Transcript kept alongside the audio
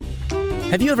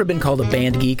Have you ever been called a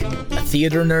band geek, a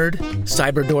theater nerd,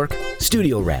 cyber dork,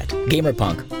 studio rat, gamer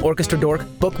punk, orchestra dork,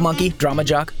 book monkey, drama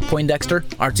jock, Poindexter,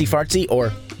 artsy fartsy,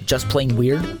 or just plain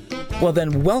weird? Well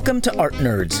then, welcome to Art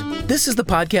Nerds. This is the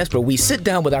podcast where we sit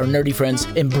down with our nerdy friends,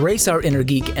 embrace our inner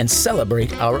geek, and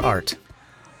celebrate our art.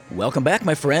 Welcome back,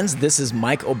 my friends. This is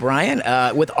Mike O'Brien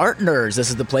with Art Nerds. This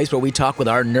is the place where we talk with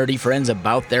our nerdy friends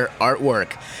about their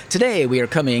artwork. Today, we are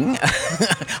coming...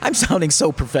 I'm sounding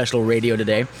so professional radio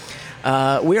today.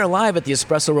 We are live at the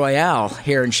Espresso Royale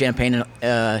here in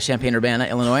Champaign-Urbana,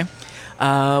 Illinois,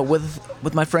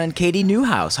 with my friend Katie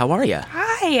Newhouse. How are you?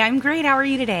 Hi, I'm great. How are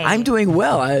you today? I'm doing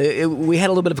well. We had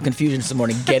a little bit of a confusion this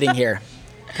morning getting here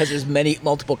because there's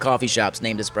multiple coffee shops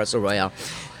named Espresso Royale.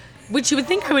 Which you would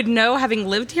think I would know having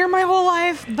lived here my whole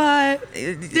life, but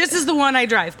this is the one I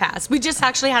drive past. We just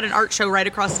actually had an art show right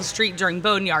across the street during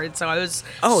Boneyard, so I was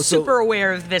super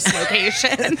aware of this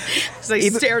location. So I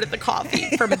stared at the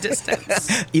coffee from a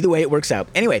distance. Either way, it works out.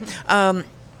 Anyway, so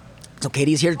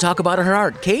Katie's here to talk about her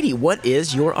art. Katie, what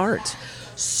is your art?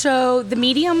 So the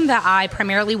medium that I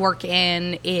primarily work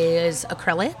in is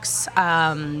acrylics.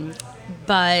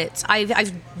 But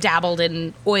I've dabbled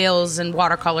in oils and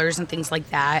watercolors and things like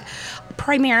that.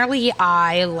 Primarily,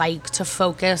 I like to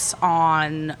focus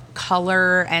on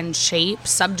color and shape.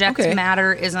 Subject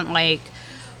matter isn't like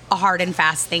a hard and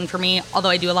fast thing for me, although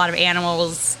I do a lot of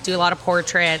animals, do a lot of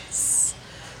portraits.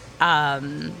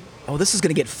 This is going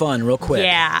to get fun real quick.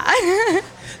 Yeah.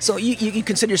 So you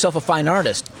consider yourself a fine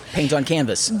artist, paint on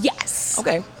canvas? Yes.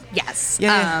 Okay. Yes.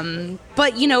 Yeah.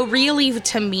 But, really,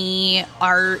 to me,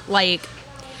 art,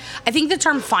 I think the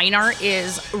term fine art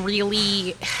is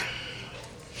really,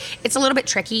 it's a little bit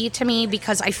tricky to me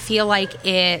because I feel like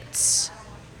it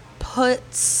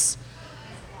puts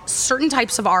certain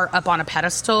types of art up on a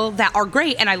pedestal that are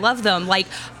great, and I love them.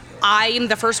 I am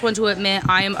the first one to admit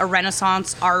I am a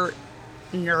Renaissance art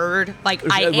nerd.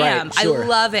 I am. Right, sure. I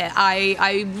love it.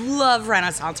 I love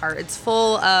Renaissance art. It's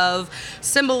full of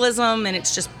symbolism and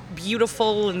it's just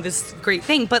beautiful and this great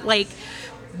thing. But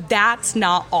that's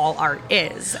not all art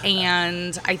is.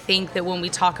 And I think that when we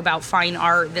talk about fine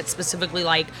art that's specifically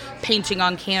painting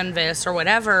on canvas or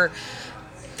whatever,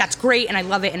 that's great and I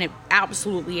love it and it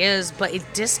absolutely is, but it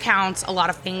discounts a lot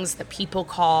of things that people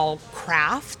call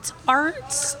craft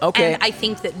arts. Okay. And I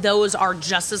think that those are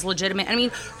just as legitimate. I mean,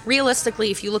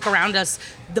 realistically, if you look around us,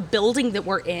 the building that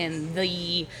we're in,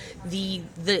 the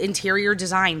interior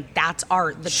design, that's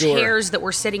art. The chairs that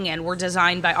we're sitting in were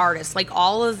designed by artists.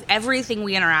 Everything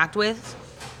we interact with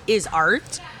is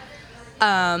art.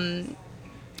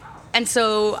 And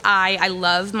so I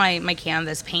love my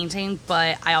canvas painting,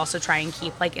 but I also try and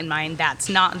keep in mind that's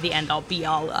not the end all be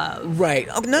all of right.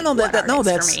 Oh,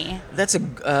 that's for me. That's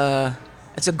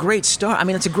a great start. I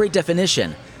mean, it's a great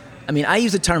definition. I mean, I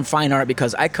use the term fine art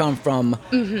because I come from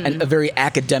a very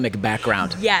academic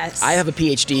background. Yes. I have a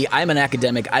PhD. I'm an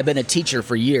academic. I've been a teacher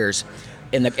for years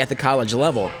at the college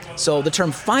level. So the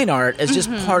term fine art is just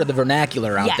part of the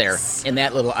vernacular out there in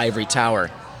that little ivory tower.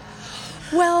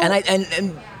 Well,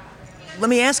 and let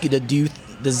me ask you,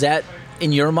 does that,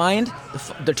 in your mind,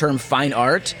 the term fine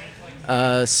art,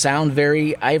 sound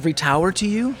very ivory tower to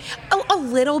you? A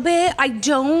little bit. I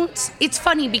don't. It's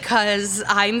funny because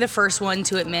I'm the first one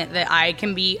to admit that I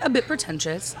can be a bit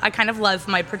pretentious. I kind of love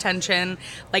my pretension.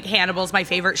 Hannibal's my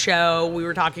favorite show. We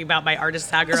were talking about my artist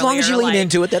tag earlier. As long as you lean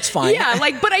into it, that's fine. Yeah,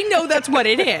 but I know that's what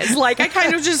it is. I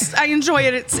kind of I enjoy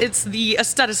it. It's the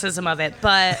aestheticism of it.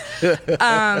 But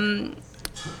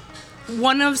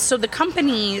the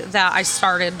company that I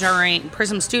started during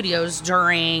Prism Studios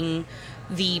during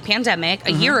the pandemic,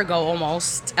 a year ago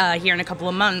almost, here in a couple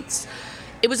of months,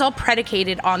 it was all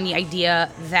predicated on the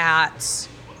idea that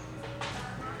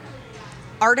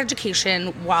art education,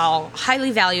 while highly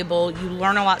valuable, you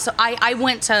learn a lot. So I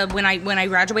went to, when I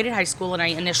graduated high school and I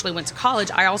initially went to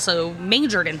college, I also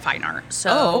majored in fine art.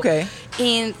 So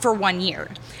for 1 year.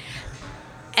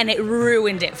 And it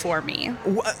ruined it for me.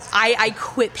 I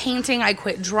quit painting. I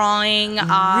quit drawing. Really?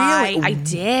 I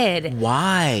did.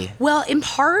 Why? Well, in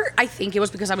part, I think it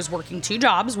was because I was working 2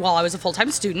 jobs while I was a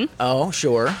full-time student. Oh,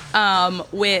 sure.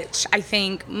 Which I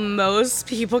think most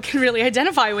people can really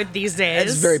identify with these days.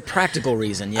 That's a very practical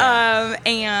reason, yeah.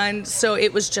 And so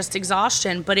it was just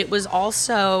exhaustion. But it was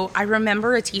also, I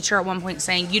remember a teacher at one point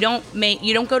saying, you don't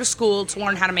go to school to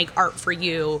learn how to make art for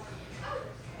you.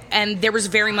 And there was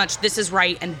very much, this is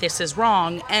right and this is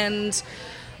wrong. And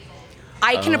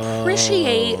I can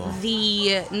appreciate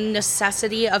the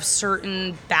necessity of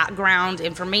certain background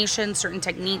information, certain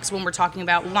techniques when we're talking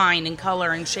about line and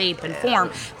color and shape and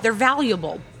form. They're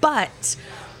valuable, but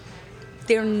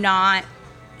they're not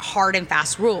hard and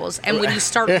fast rules. And when you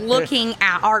start looking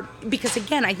at art, because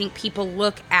again, I think people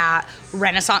look at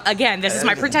Renaissance, again, this is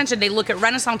my pretension, they look at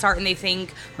Renaissance art and they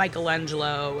think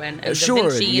Michelangelo and Da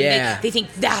Vinci, yeah. and they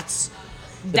think that's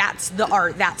the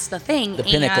art, that's the thing. The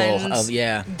pinnacle of,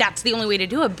 That's the only way to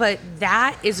do it. But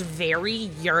that is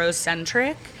very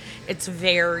Eurocentric. It's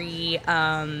very,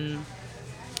 I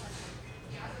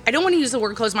don't want to use the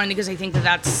word closed-minded because I think that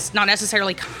that's not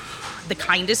necessarily the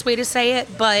kindest way to say it,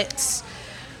 but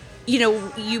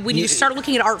when you start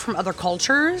looking at art from other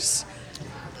cultures,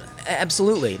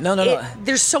 absolutely, no.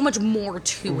 There's so much more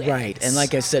to it, right? And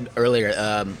like I said earlier,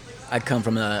 I come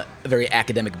from a very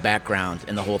academic background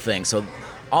in the whole thing, so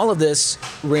all of this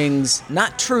rings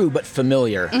not true but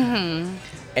familiar,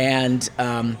 and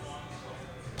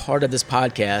part of this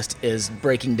podcast is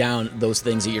breaking down those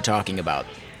things that you're talking about.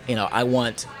 I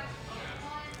want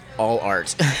all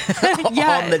art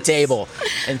on the table,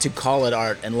 and to call it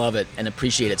art and love it and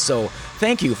appreciate it. So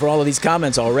thank you for all of these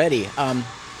comments already.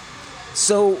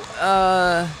 So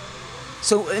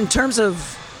in terms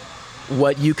of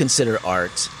what you consider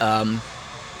art,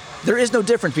 there is no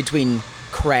difference between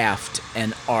craft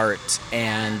and art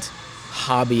and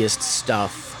hobbyist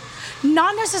stuff.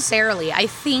 Not necessarily. I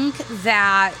think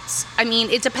that,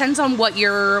 it depends on what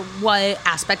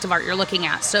aspect of art you're looking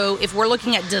at. So if we're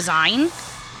looking at design,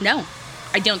 no.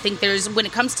 I don't think when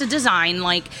it comes to design,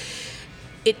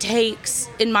 it takes,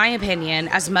 in my opinion,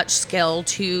 as much skill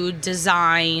to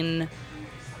design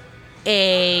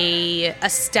a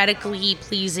aesthetically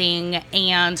pleasing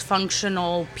and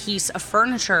functional piece of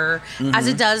furniture as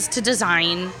it does to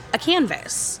design a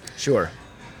canvas. Sure.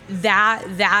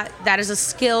 That is a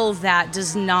skill that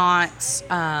does not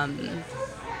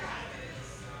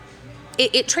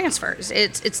it transfers.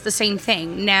 It's the same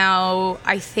thing. Now,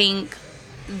 I think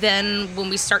then when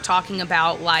we start talking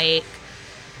about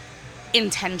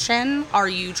intention, are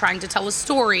you trying to tell a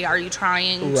story? Are you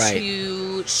trying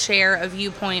to share a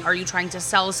viewpoint? Are you trying to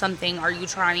sell something? Are you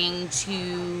trying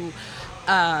to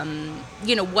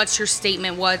what's your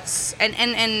statement?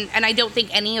 And I don't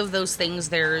think any of those things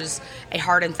there's a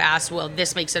hard and fast, well,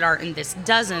 this makes it art and this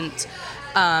doesn't.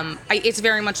 It's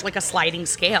very much like a sliding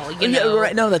scale, Yeah,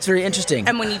 right. No, that's very interesting.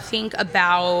 And when you think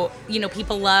about,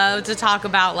 people love to talk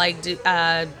about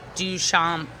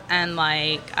Duchamp and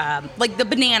the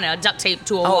banana duct tape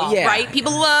to a wall, right?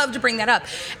 People love to bring that up.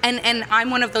 And I'm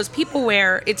one of those people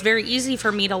where it's very easy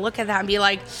for me to look at that and be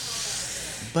like,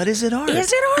 but is it art?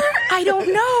 Is it art? I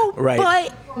don't know. Right.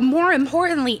 But more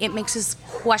importantly, it makes us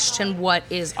question what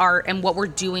is art and what we're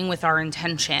doing with our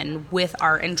intention with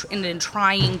art and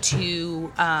trying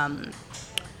to,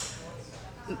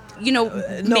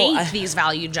 make these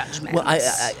value judgments. Well,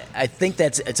 I think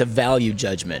it's a value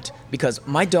judgment because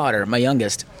my daughter, my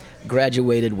youngest,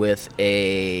 graduated with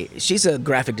she's a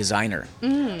graphic designer.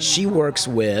 She works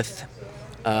with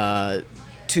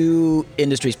two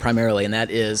industries primarily, and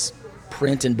that is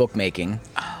print and bookmaking.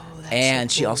 Oh, that's and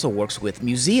so she cool. also works with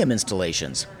museum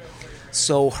installations.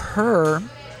 So her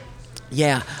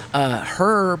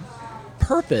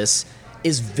purpose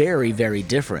is very, very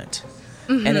different.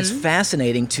 And it's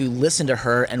fascinating to listen to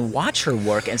her and watch her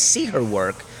work and see her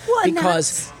work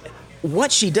because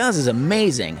what she does is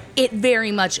amazing. It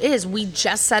very much is. We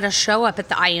just set a show up at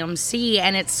the IMC,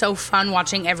 and it's so fun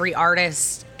watching every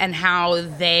artist and how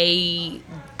they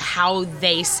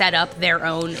set up their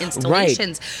own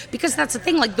installations. Right. Because that's the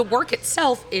thing, the work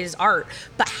itself is art,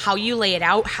 but how you lay it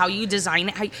out, how you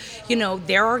design it,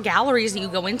 there are galleries that you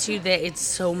go into that it's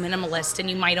so minimalist and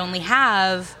you might only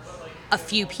have a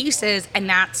few pieces, and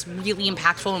that's really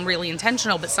impactful and really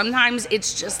intentional, but sometimes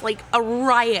it's just a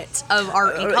riot of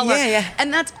art and color.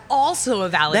 And that's also a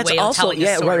valid way of telling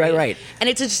a story. Right. And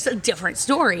it's just a different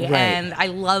story, right. And I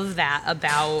love that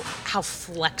about how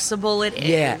flexible it is.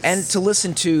 Yeah, and to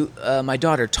listen to my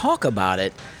daughter talk about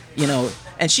it,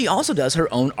 and she also does her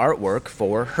own artwork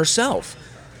for herself.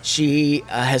 She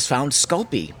has found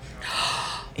Sculpey.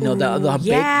 The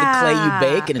clay you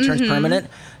bake and it turns permanent.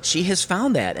 She has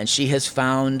found that, and she has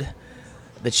found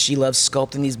that she loves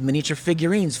sculpting these miniature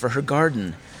figurines for her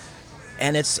garden,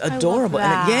 and it's adorable. I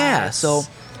love that. And so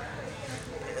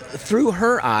through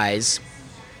her eyes,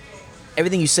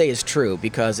 everything you say is true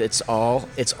because it's all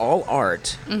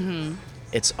art.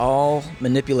 It's all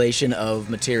manipulation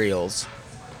of materials,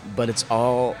 but it's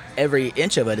all, every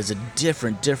inch of it is a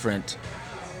different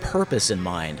purpose in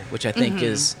mind, which I think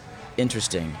is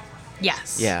interesting.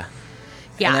 Yes. Yeah.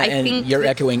 Yeah, and I think you're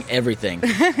echoing everything.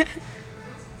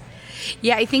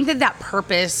 Yeah, I think that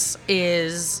purpose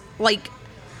is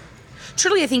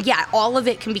truly, I think, yeah, all of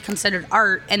it can be considered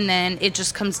art, and then it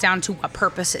just comes down to what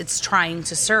purpose it's trying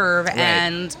to serve, Right.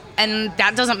 and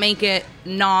that doesn't make it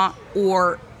not,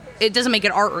 or it doesn't make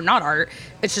it art or not art.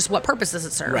 It's just what purpose does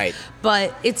it serve. Right.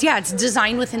 But it's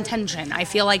designed with intention. I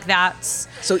feel like that's,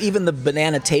 So even the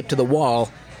banana taped to the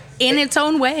wall, in its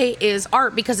own way, is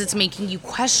art because it's making you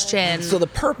question. so the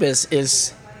purpose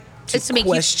is It's to make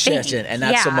you question think. and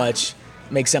not so Yeah. much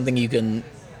make something you can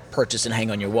purchase and hang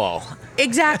on your wall.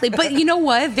 Exactly. But you know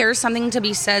what? There's something to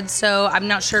be said. So I'm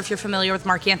not sure if you're familiar with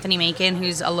Mark Anthony Macon,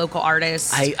 who's a local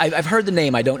artist. I've heard the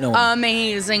name. I don't know him.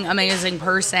 Amazing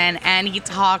person. And he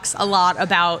talks a lot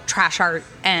about trash art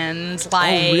and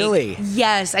like... Oh, really?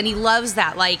 Yes. And he loves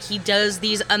that. Like, he does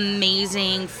these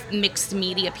amazing mixed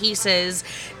media pieces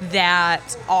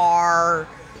that are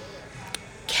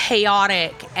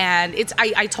chaotic. And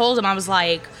I told him, I was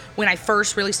like, when I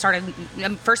first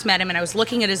met him and I was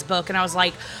looking at his book and I was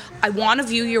like, I want to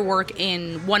view your work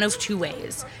in one of two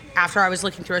ways. After I was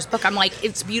looking through his book, I'm like,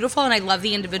 it's beautiful and I love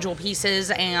the individual pieces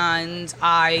and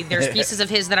there's pieces of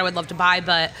his that I would love to buy,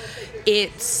 but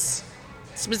it's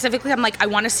specifically, I'm like, I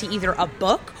want to see either a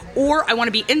book or I want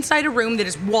to be inside a room that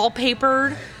is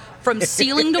wallpapered from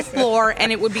ceiling to floor,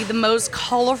 and it would be the most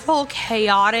colorful,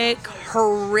 chaotic,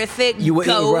 horrific,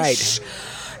 gauche. Right.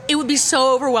 It would be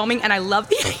so overwhelming, and I love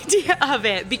the idea of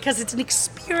it because it's an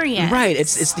experience. Right.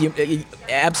 It's the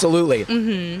absolutely.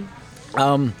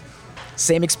 Mm-hmm.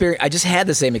 Same experience. I just had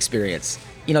the same experience.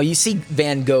 You know, you see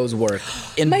Van Gogh's work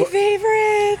in My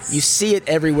favorites. You see it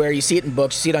everywhere. You see it in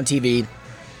books. You see it on TV.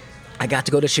 I got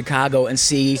to go to Chicago and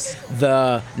see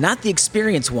not the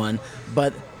experience one,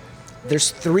 but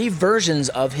there's 3 versions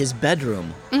of his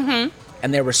bedroom, and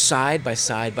they were side by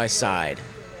side by side.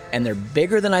 And they're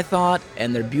bigger than I thought,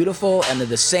 and they're beautiful, and they're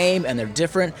the same, and they're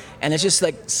different. And it's just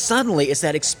like, suddenly, it's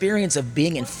that experience of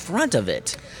being in front of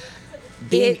it.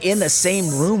 Being in the same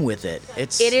room with it.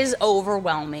 It is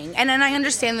overwhelming. And I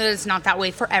understand that it's not that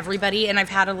way for everybody. And I've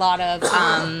had a lot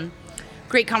of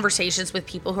great conversations with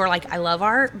people who are like, I love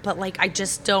art, but like I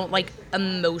just don't like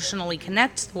emotionally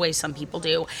connect the way some people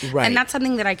do. Right. And that's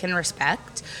something that I can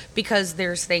respect because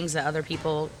there's things that other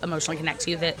people emotionally connect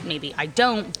to that maybe I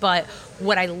don't. But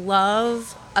what I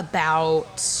love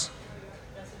about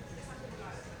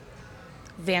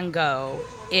Van Gogh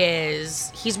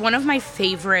is he's one of my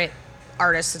favorite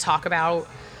artists to talk about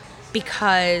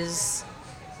because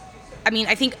I mean,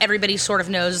 I think everybody sort of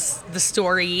knows the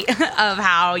story of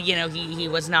how, you know, he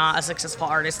was not a successful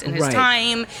artist in his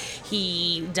time.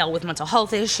 He dealt with mental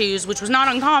health issues, which was not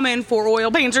uncommon for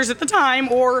oil painters at the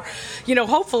time, or, you know,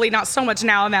 hopefully not so much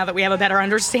now that we have a better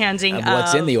understanding of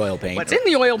what's in the oil paint. What's in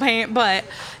the oil paint. But,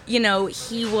 you know,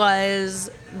 he was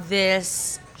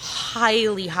this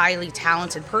highly, highly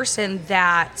talented person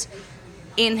that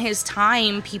in his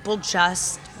time, people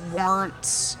just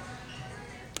weren't...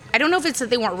 I don't know if it's that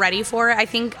they weren't ready for it. I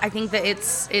think that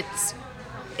it's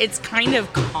kind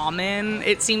of common.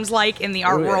 It seems like in the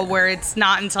art world where it's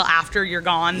not until after you're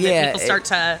gone that people start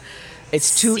to.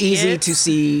 It's too easy to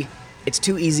see. It's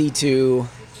too easy to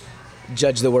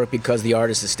judge the work because the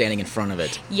artist is standing in front of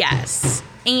it. Yes,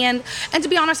 and to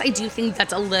be honest, I do think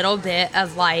that's a little bit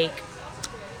of like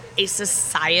a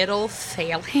societal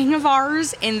failing of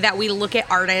ours in that we look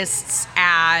at artists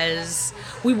as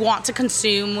we want to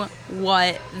consume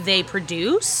what they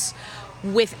produce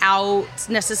without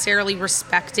necessarily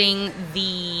respecting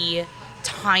the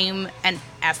time and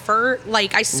effort.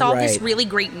 Like I saw this really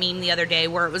great meme the other day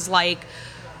where it was like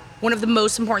one of the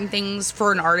most important things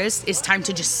for an artist is time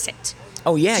to just sit.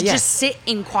 Oh yeah, Just sit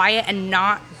in quiet and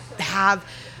not have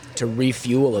to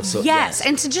refuel of so. Yes,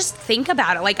 and to just think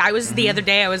about it. Like I was the other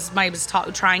day, I was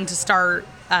trying to start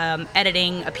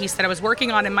editing a piece that I was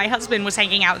working on, and my husband was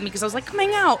hanging out with me because I was like, "Come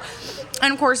hang out."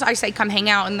 And of course, I say, "Come hang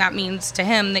out," and that means to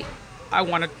him that I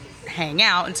want to hang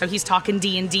out. And so he's talking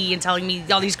D&D and telling me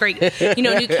all these great, you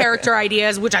know, new character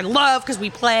ideas, which I love because we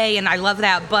play and I love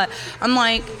that. But I'm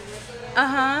like,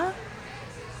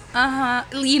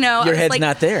 you know, your head's like,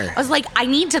 not there. I was like, I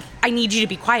need you to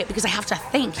be quiet because I have to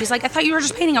think. He's like, I thought you were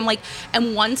just painting. I'm like,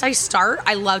 and once I start,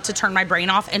 I love to turn my brain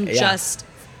off and just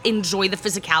enjoy the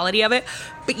physicality of it.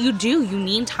 But you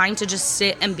need time to just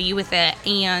sit and be with it.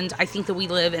 And I think that we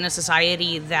live in a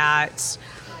society that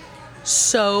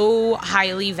so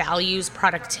highly values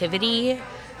productivity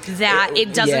that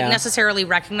it doesn't necessarily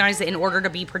recognize that in order to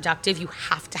be productive, you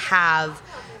have to have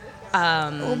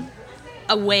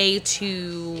a way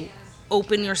to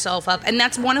open yourself up. And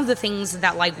that's one of the things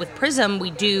that, like, with Prism we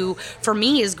do, for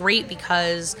me, is great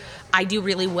because I do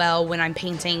really well when I'm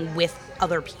painting with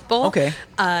other people. Okay.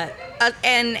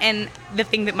 And the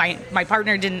thing that my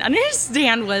partner didn't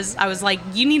understand was, I was like,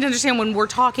 you need to understand, when we're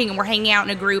talking and we're hanging out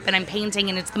in a group and I'm painting,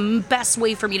 and it's the best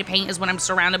way for me to paint is when I'm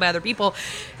surrounded by other people,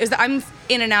 is that I'm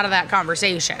in and out of that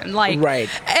conversation. Like, right.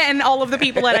 And all of the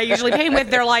people that I usually paint with,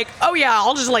 they're like, oh yeah,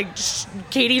 I'll just like,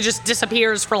 Katie just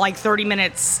disappears for like 30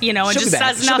 minutes, and She'll just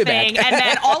says nothing. And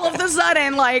then all of a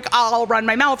sudden, like, I'll run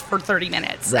my mouth for 30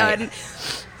 minutes. Right. And,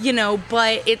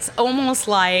 but it's almost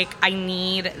like I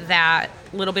need that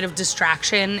little bit of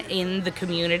distraction in the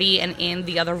community and in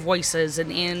the other voices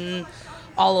and in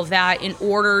all of that in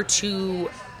order to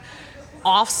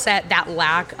offset that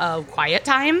lack of quiet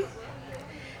time.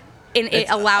 And it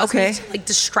allows me to like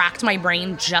distract my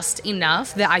brain just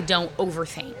enough that I don't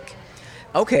overthink.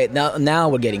 Okay, now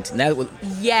we're getting to that.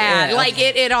 Yeah, like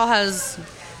it all has.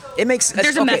 It makes.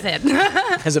 There's a method.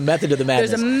 There's a method to the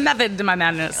madness. There's a method to my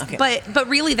madness. Okay. But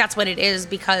really, that's what it is,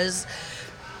 because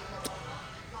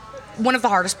one of the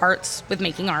hardest parts with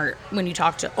making art, when you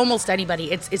talk to almost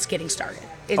anybody, it's getting started.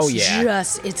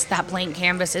 It's that blank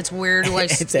canvas. It's weird.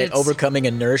 It's that overcoming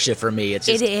inertia for me. It's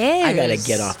just, it is. I gotta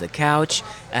get off the couch.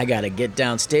 I gotta get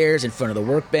downstairs in front of the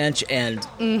workbench and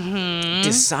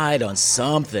decide on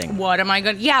something. What am I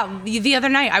going to... Yeah, the other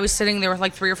night I was sitting there with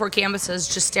like 3 or 4 canvases,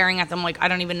 just staring at them like, I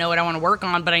don't even know what I want to work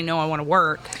on, but I know I want to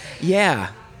work.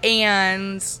 Yeah.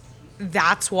 And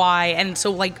that's why, and so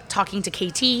like talking to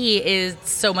Katye is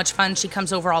so much fun. She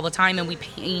comes over all the time and we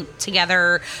paint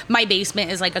together. My basement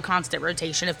is like a constant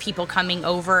rotation of people coming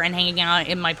over and hanging out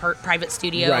in my private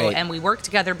studio, right. And we work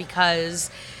together because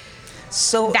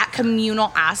that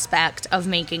communal aspect of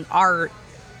making art.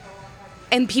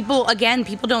 And people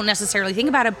don't necessarily think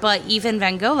about it, but even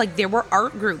Van Gogh, like there were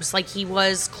art groups, like he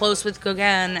was close with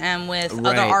Gauguin and with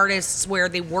other artists where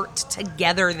they worked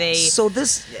together. So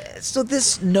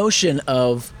this notion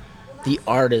of the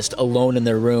artist alone in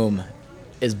their room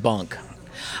is bunk,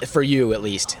 for you at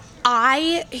least.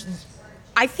 I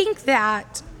think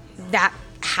that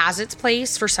has its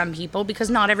place for some people, because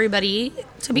not everybody,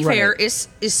 to be fair, is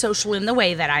social in the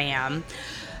way that I am.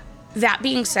 That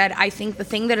being said, I think the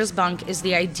thing that is bunk is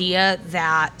the idea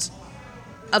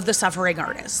of the suffering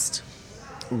artist.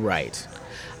 Right.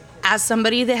 As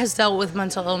somebody that has dealt with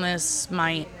mental illness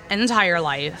my entire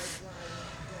life,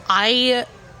 I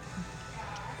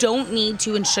don't need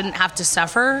to and shouldn't have to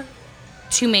suffer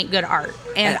to make good art.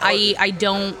 And I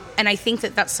don't, and I think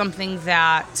that that's something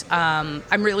that I'm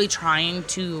really trying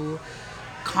to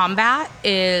combat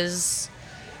is...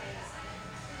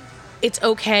 It's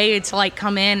okay to like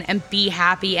come in and be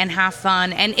happy and have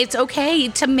fun, and it's okay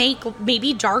to make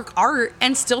maybe dark art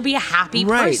and still be a happy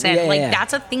person.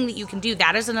 That's a thing that you can do.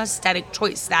 That is an aesthetic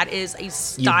choice. That is a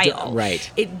style.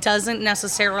 It doesn't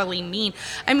necessarily mean.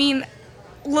 I mean,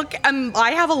 look,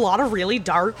 I have a lot of really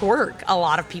dark work. A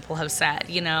lot of people have said,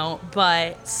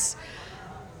 but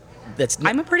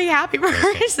I'm a pretty happy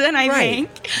person, I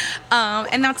think,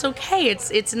 and that's okay.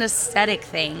 It's an aesthetic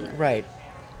thing, right?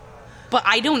 But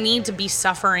I don't need to be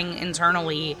suffering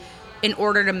internally in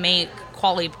order to make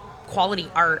quality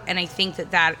art. And I think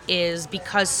that is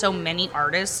because so many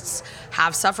artists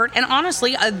have suffered. And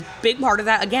honestly, a big part of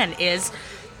that, again, is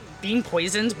being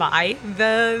poisoned by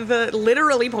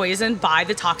literally poisoned by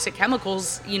the toxic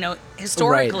chemicals,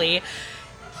 historically. Right.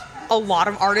 A lot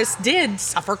of artists did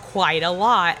suffer quite a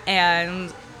lot.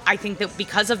 And I think that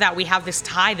because of that, we have this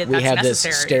tie that's necessary. We have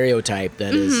this stereotype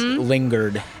that is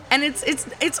lingered. And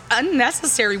it's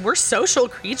unnecessary. We're social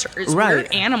creatures. We're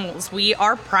animals. We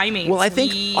are primates. Well, I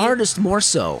think artists more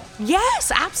so.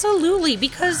 Yes, absolutely.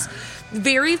 Because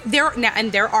there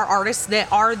are artists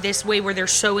that are this way where they're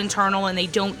so internal and they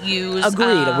don't use...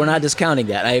 Agreed. We're not discounting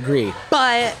that. I agree.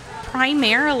 But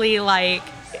primarily, like,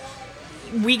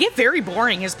 we get very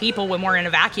boring as people when we're in a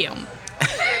vacuum.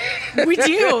 We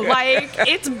do. Like,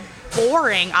 it's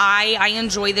boring. I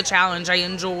enjoy the challenge. I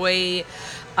enjoy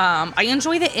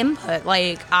the input.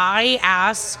 Like, I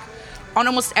ask on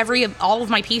almost all of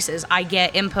my pieces, I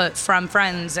get input from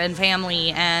friends and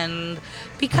family, and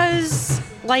because,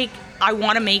 like, I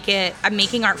want to make it, I'm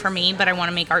making art for me, but I want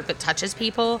to make art that touches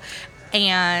people,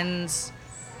 and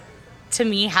to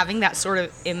me, having that sort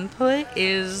of input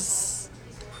is,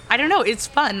 I don't know, it's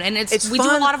fun, and we do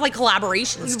a lot of, like,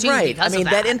 collaborations, too, right. because I mean,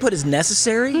 of that. that input is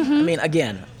necessary. I mean,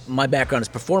 again, my background is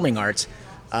performing arts.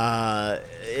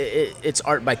 It's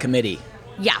art by committee.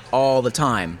 Yeah. All the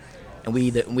time. And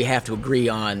we have to agree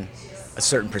on a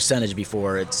certain percentage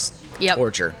before it's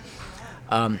torture.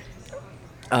 So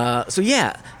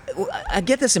yeah, I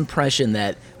get this impression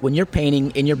that when you're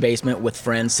painting in your basement with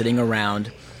friends sitting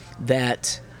around, is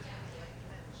that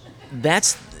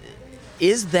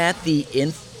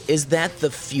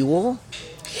the fuel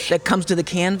that comes to the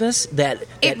canvas that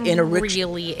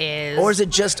really is. Or is it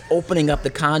just opening up the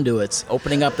conduits,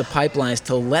 opening up the pipelines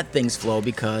to let things flow?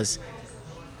 Because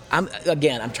I'm going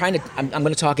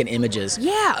to talk in images.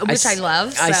 Yeah, which I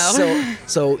love.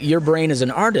 So your brain as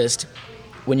an artist,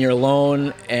 when you're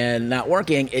alone and not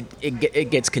working, it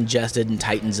gets congested and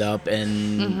tightens up,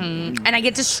 and I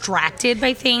get distracted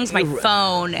by things, my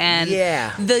phone and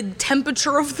the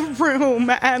temperature of the room,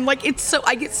 and like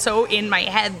I get so in my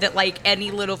head that like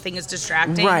any little thing is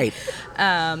distracting. Right.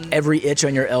 Every itch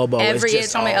on your elbow. Every is just,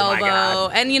 itch on my elbow,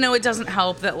 God. and it doesn't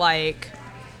help that like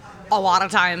a lot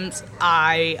of times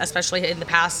especially in the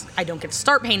past, I don't get to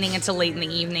start painting until late in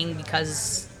the evening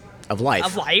because of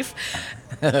life.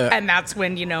 And that's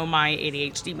when, my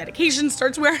ADHD medication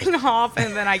starts wearing off,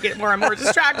 and then I get more and more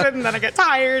distracted, and then I get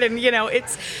tired, and,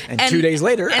 it's... And 2 days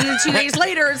later. And then 2 days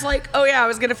later, it's like, oh, yeah, I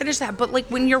was going to finish that. But, like,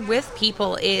 when you're with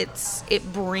people, it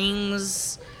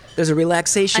brings... There's a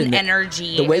relaxation. An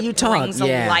energy. The way you talk. It brings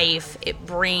a life. It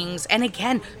brings, and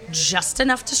again, just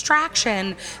enough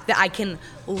distraction that I can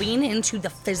lean into the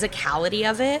physicality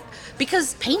of it,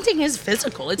 because painting is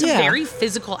physical. It's a very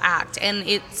physical act, and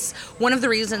it's one of the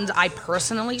reasons I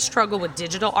personally struggle with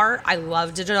digital art. I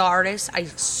love digital artists. I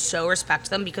so respect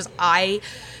them because I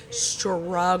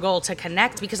struggle to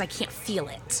connect because I can't feel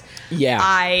it. Yeah.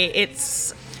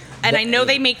 And I know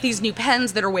they make these new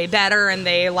pens that are way better and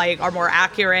they like are more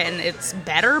accurate and it's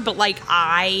better, but like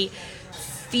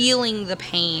feeling the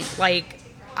paint, like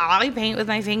I paint with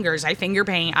my fingers. I finger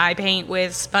paint. I paint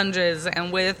with sponges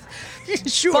and with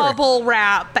bubble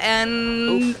wrap,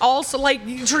 and also like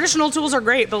traditional tools are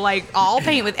great, but like I'll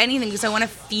paint with anything because I want to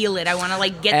feel it. I want to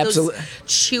like get those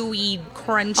chewy,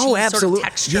 crunchy sort of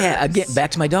textures. Yeah, again, back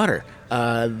to my daughter,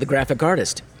 the graphic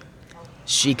artist.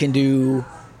 She can do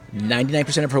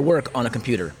 99% of her work on a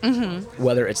computer,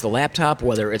 whether it's the laptop,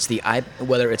 whether it's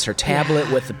her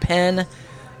tablet with the pen,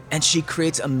 and she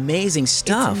creates amazing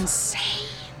stuff. It's insane.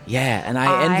 Yeah, and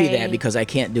I envy that because I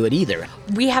can't do it either.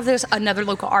 We have another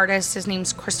local artist. His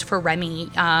name's Christopher Remy,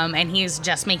 and he's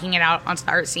just making it out onto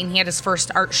the art scene. He had his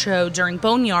first art show during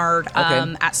Boneyard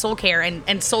at Soul Care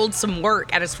and sold some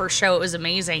work at his first show. It was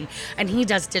amazing. And he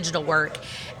does digital work.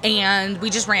 And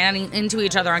we just ran into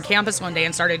each other on campus one day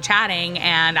and started chatting,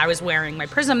 and I was wearing my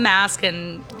Prism mask,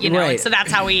 and and so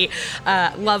that's how we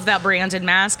love that branded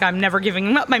mask. I'm never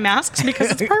giving up my masks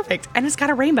because it's perfect, and it's got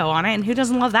a rainbow on it, and who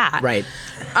doesn't love that? Right.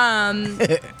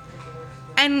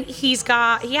 And he's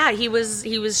got he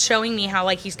was showing me how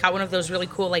like he's got one of those really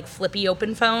cool like flippy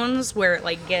open phones where it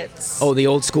like gets the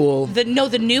old school the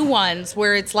new ones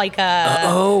where it's like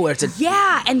where it's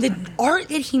and the art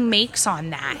that he makes on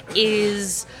that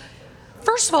is,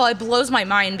 first of all, it blows my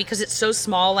mind because it's so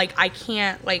small. Like I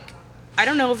can't I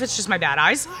don't know if it's just my bad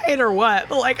eyesight or what,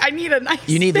 but like I need a nice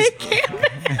big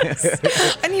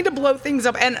canvas. I need to blow things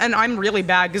up, and I'm really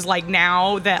bad because like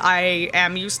now that I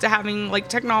am used to having like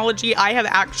technology, I have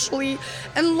actually,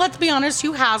 and let's be honest,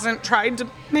 who hasn't tried to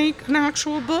make an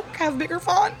actual book have bigger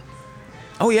font?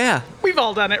 Oh yeah, we've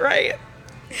all done it, right?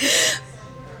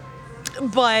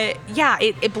 But yeah,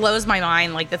 it blows my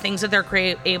mind, like the things that they're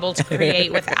able to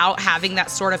create without having that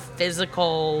sort of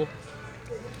physical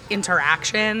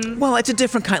interaction. Well, it's a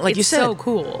different kind, like you said. It's so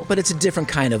cool. But it's a different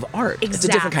kind of art. Exactly. It's a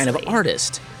different kind of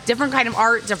artist. Different kind of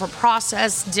art, different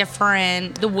process,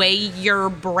 the way your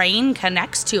brain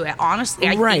connects to it. Honestly,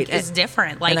 I think is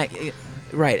different. Like,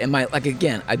 and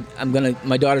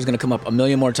my daughter's gonna come up a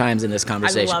million more times in this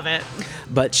conversation. I love it.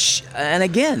 But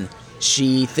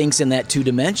she thinks in that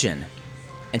 2-dimension,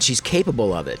 and she's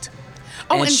capable of it.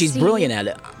 And she's brilliant at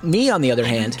it. Me, on the other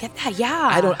hand, get that?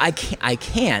 Yeah. I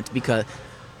can't because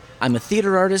I'm a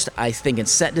theater artist. I think in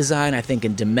set design. I think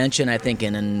in dimension. I think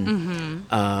in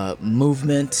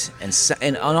movement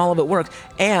and on all of it work.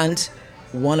 And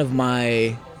one of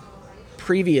my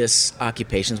previous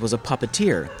occupations was a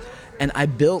puppeteer, and I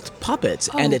built puppets.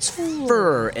 And it's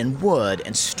fur and wood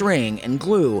and string and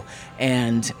glue.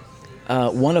 And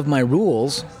one of my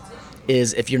rules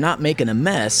is if you're not making a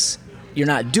mess, you're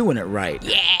not doing it right.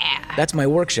 Yeah. That's my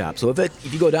workshop. So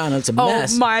if you go down and it's a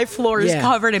mess. Oh, my floor is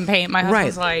covered in paint. My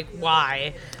husband's like,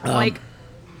 why?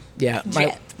 Yeah,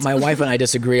 my wife and I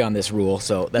disagree on this rule,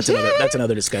 so that's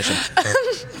another discussion.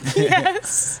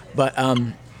 Yes. But I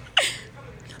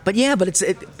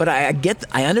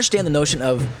understand the notion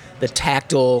of the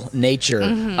tactile nature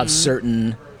of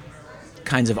certain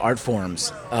kinds of art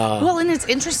forms. Well, and it's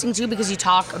interesting too because you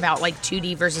talk about like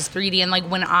 2D versus 3D, and like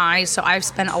I've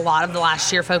spent a lot of the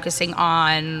last year focusing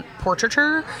on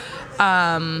portraiture,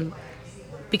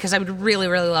 because I would really,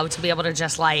 really love to be able to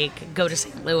just like go to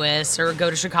St. Louis or go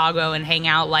to Chicago and hang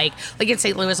out like in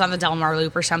St. Louis on the Del Mar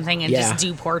Loop or something and just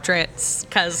do portraits,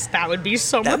 because that would be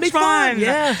so much fun.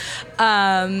 Yeah.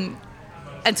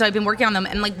 And so I've been working on them,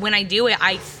 and like when I do it,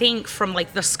 I think from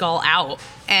like the skull out,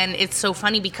 and it's so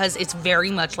funny because it's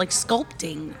very much like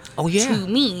sculpting to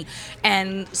me.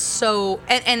 And so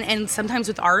and sometimes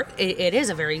with art it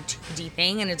is a very 2D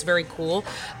thing, and it's very cool,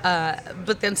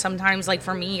 but then sometimes like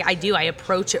for me I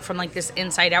approach it from like this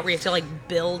inside out where you have to like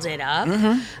build it up,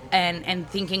 and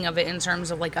thinking of it in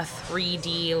terms of like a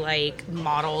 3D like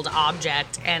modeled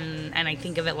object, and I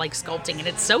think of it like sculpting, and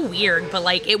it's so weird, but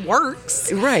like it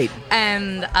works, right?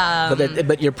 And but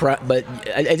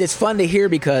it's fun to hear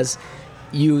because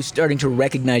you starting to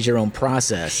recognize your own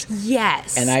process.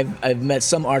 Yes. And I've met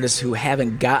some artists who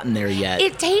haven't gotten there yet.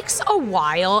 It takes a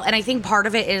while, and I think part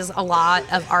of it is a lot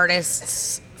of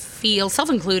artists feel,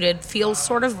 self-included, feel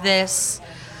sort of this,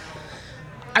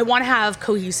 I want to have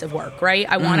cohesive work, right?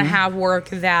 I want to have work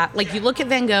that, like, you look at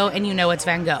Van Gogh and you know it's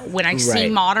Van Gogh. When I see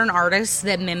modern artists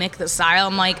that mimic the style,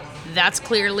 I'm like, that's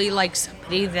clearly like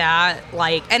somebody that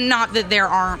like, and not that there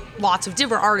aren't lots of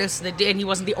different artists that did, and he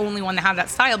wasn't the only one that had that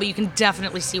style, but you can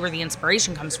definitely see where the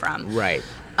inspiration comes from. Right.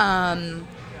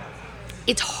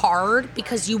 It's hard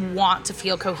because you want to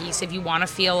feel cohesive. You want to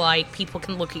feel like people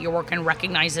can look at your work and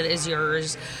recognize it as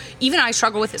yours. Even I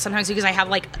struggle with it sometimes because I have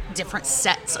like different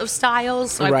sets of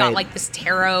styles. So I've got like this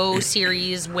tarot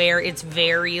series where it's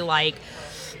very like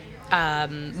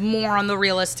more on the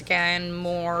realistic end,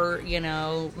 more, you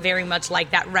know, very much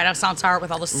like that Renaissance art with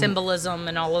all the symbolism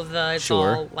and all of the, it's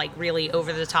all like really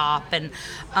over the top. And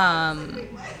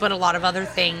but a lot of other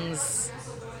things,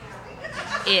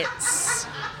 it's...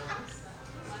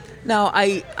 Now,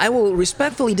 I will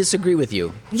respectfully disagree with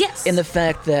you. Yes. In the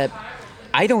fact that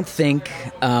I don't think,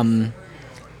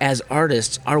 as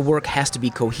artists, our work has to be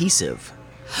cohesive.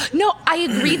 No, I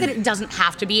agree that it doesn't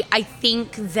have to be. I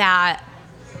think that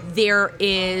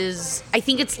I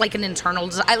think it's like an internal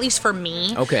design, at least for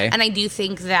me. Okay. And I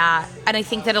think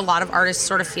that a lot of artists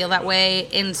sort of feel that way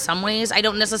in some ways. I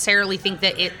don't necessarily think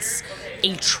that it's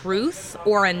a truth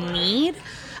or a need.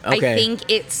 Okay. I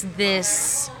think it's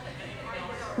this...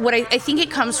 I think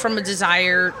it comes from a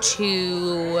desire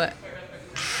to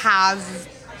have,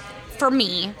 for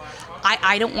me,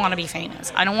 I don't want to be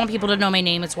famous. I don't want people to know my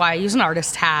name. It's why I use an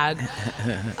artist tag.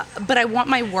 But I want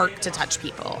my work to touch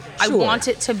people. Sure. I want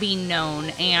it to be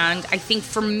known. And I think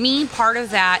for me, part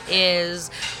of that is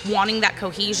wanting that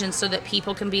cohesion so that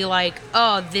people can be like,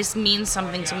 oh, this means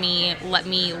something to me. Let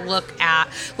me look at...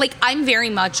 Like, I'm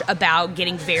very much about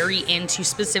getting very into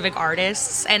specific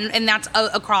artists. And that's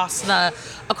across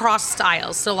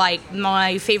styles. So, like,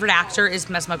 my favorite actor is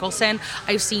Mads Mikkelsen.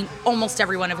 I've seen almost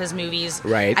every one of his movies.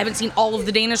 Right. I haven't seen all of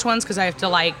the Danish ones because I have to,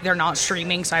 like, they're not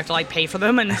streaming, so I have to, like, pay for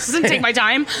them and take my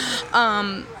time.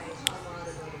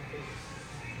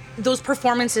 Those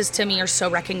performances to me are so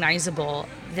recognizable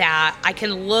that I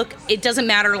can look, it doesn't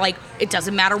matter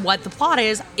what the plot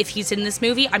is. If he's in this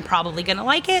movie, I'm probably going to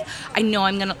like it. I know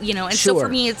I'm going to, you know, and so for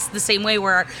me, it's the same way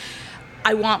where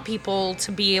I want people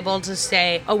to be able to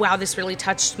say, oh, wow, this really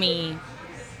touched me.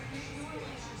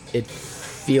 It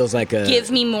feels like give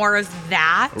me more of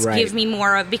that. Right. Give me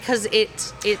more of, because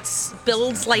it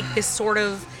builds like this sort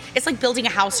of, it's like building a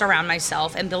house around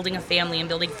myself and building a family and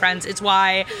building friends. It's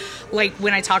why, like,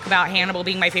 when I talk about Hannibal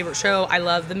being my favorite show, I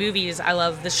love the movies, I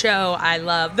love the show, I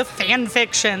love the fan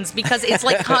fictions, because it's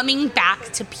like coming back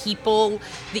to people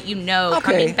that you know,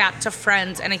 coming back to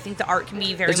friends, and I think the art can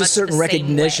be very much the same way. There's a certain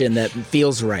recognition that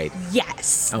feels right.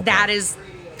 Yes, okay. that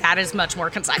is much more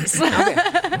concise. Okay.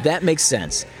 That makes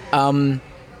sense. I'm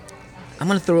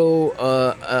going to throw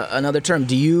another term.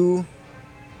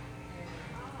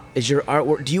 Is your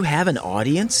artwork, do you have an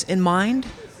audience in mind?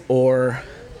 Or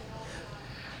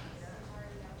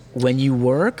when you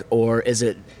work, or is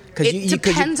it... It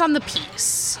depends on the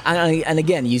piece. And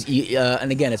again,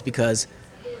 it's because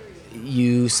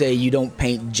you say you don't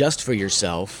paint just for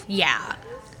yourself. Yeah.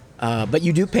 But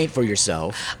you do paint for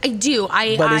yourself. I do.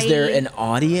 But is there an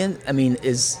audience? I mean,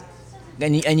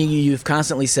 you've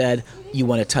constantly said you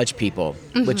want to touch people,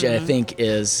 which I think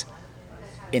is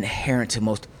inherent to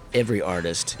most every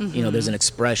artist. You know, there's an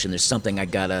expression, there's something I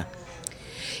gotta...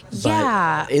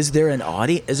 Yeah. But is there an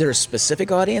audience? Is there a specific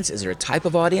audience? Is there a type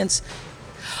of audience?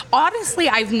 Honestly,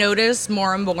 I've noticed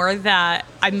more and more that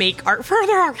I make art for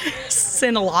other artists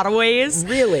in a lot of ways.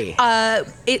 Really?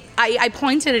 I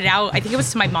pointed it out, I think it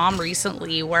was to my mom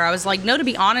recently, where I was like, no, to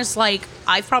be honest, like,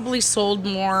 I've probably sold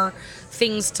more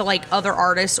things to, like, other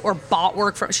artists or bought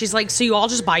work from... She's like, so you all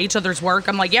just buy each other's work?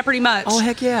 I'm like, yeah, pretty much. Oh,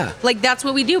 heck yeah. Like, that's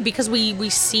what we do, because we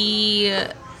see...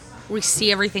 we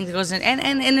see everything that goes in,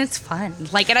 and it's fun.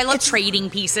 Like, and I love trading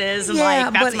pieces, and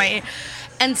like that's my.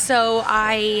 And so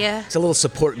it's a little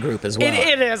support group as well.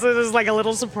 It is like a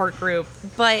little support group,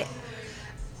 but.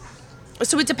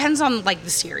 So it depends on like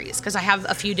the series, because I have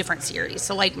a few different series.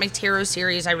 So like my tarot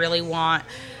series, I really want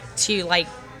to like,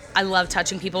 I love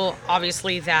touching people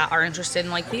obviously that are interested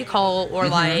in like the occult or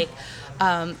like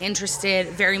interested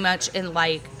very much in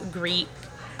like Greek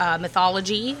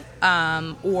mythology,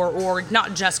 or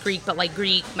not just Greek, but like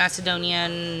Greek,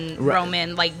 Macedonian,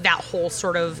 Roman, like that whole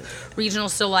sort of regional.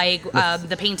 So like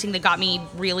the painting that got me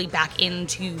really back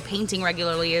into painting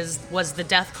regularly was the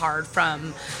Death card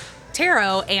from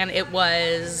tarot, and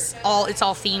it's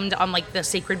all themed on like the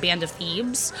sacred band of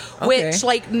Thebes, which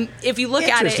like if you look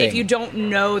at it, if you don't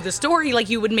know the story, like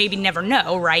you would maybe never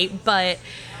know, right? But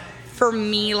for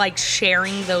me, like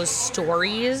sharing those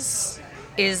stories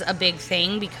is a big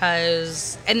thing,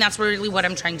 because, and that's really what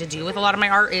I'm trying to do with a lot of my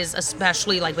art, is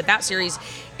especially like with that series,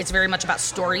 it's very much about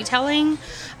storytelling.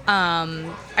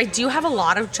 I do have a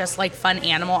lot of just like fun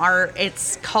animal art.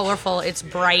 It's colorful, it's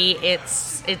bright,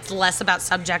 it's less about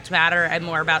subject matter and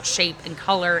more about shape and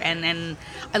color, and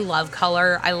I love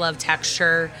color, I love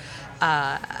texture.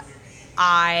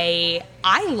 I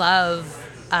love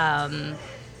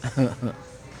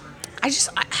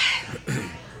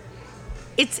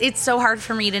It's so hard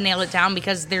for me to nail it down,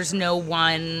 because there's no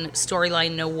one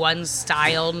storyline, no one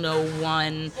style, no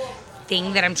one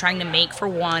thing that I'm trying to make for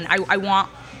one. I want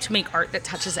to make art that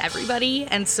touches everybody,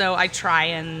 and so I try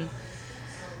and.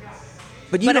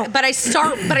 But I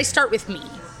start with me,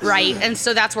 right? And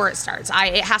so that's where it starts.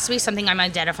 It has to be something I'm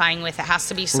identifying with. It has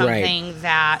to be something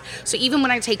that. So even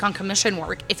when I take on commission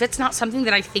work, if it's not something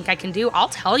that I think I can do, I'll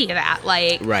tell you that.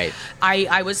 Like,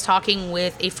 I was talking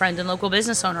with a friend and local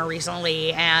business owner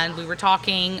recently, and we were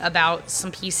talking about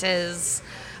some pieces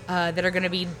that are going to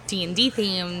be D&D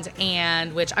themed,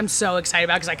 and which I'm so excited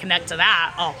about because I connect to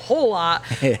that a whole lot.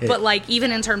 But like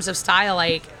even in terms of style,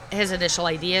 like his initial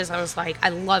ideas, I was like, I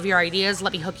love your ideas.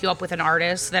 Let me hook you up with an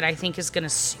artist that I think is going to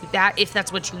suit that, if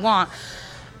that's what you want.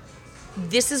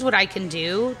 This is what I can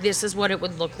do. This is what it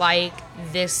would look like.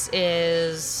 This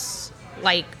is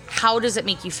like, how does it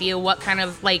make you feel? What kind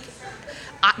of like,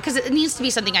 because it needs to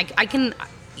be something I can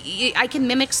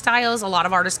mimic styles. A lot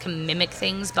of artists can mimic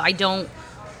things, but I don't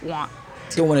want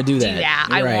to do that.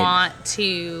 I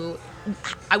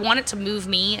want it to move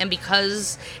me, and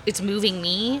because it's moving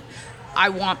me, I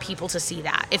want people to see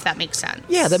that, if that makes sense.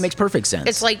 Yeah, that makes perfect sense.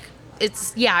 It's like,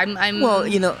 I'm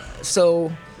well,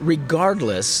 so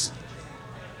regardless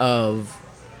of,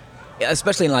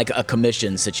 especially in like a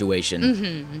commission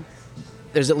situation,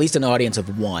 there's at least an audience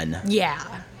of one.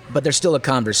 Yeah. But there's still a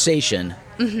conversation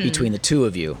between the two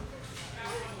of you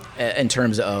in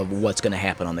terms of what's going to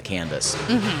happen on the canvas.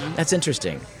 That's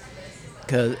interesting,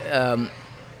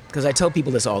 because I tell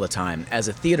people this all the time. As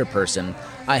a theater person,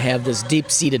 I have this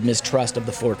deep-seated mistrust of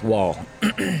the fourth wall.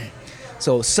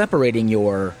 So separating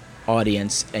your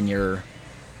audience and your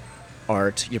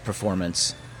art, your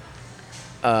performance,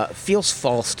 feels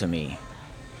false to me.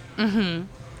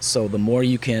 So the more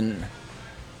you can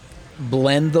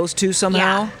blend those two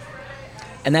somehow,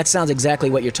 and that sounds exactly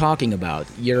what you're talking about.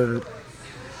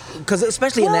 Because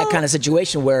especially in that kind of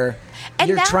situation where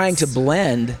you're trying to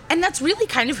blend. And that's really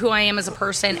kind of who I am as a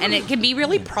person, and it can be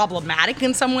really problematic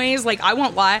in some ways. Like, I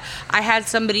won't lie, I had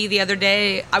somebody the other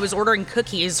day, I was ordering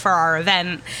cookies for our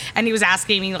event, and he was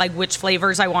asking me like which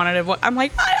flavors I wanted and what. I'm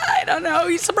like, I don't know.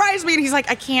 He surprised me, and he's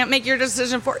like, I can't make your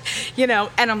decision for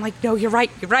and I'm like, no, you're right.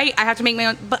 I have to make my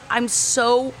own. But I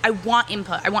want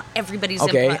input. I want everybody's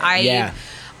input.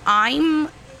 I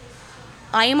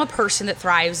am a person that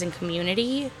thrives in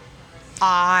community.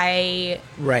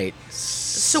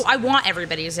 So I want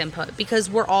everybody's input, because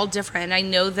we're all different. And I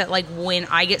know that like when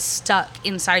I get stuck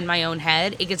inside my own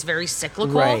head, it gets very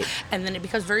cyclical, and then it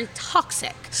becomes very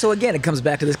toxic. So again, it comes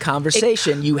back to this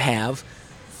conversation you have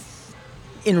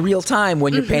in real time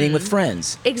when you're painting with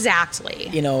friends. Exactly.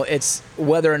 It's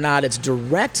whether or not it's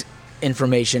direct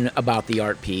information about the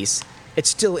art piece,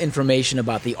 it's still information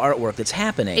about the artwork that's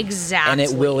happening. Exactly. And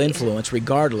it will influence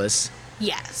regardless.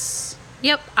 Yes.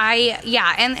 Yep.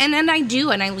 And I do,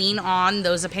 and I lean on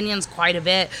those opinions quite a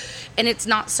bit. And it's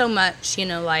not so much,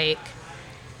 like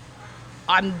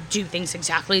I do things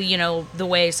exactly, the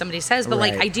way somebody says, but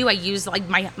like I use like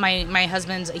my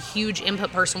husband's a huge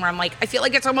input person, where I'm like, I feel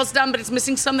like it's almost done, but it's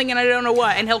missing something and I don't know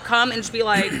what. And he'll come and just be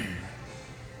like, it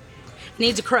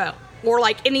needs a crow. Or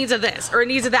like, it needs a this, or it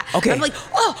needs a that. Okay. I'm like,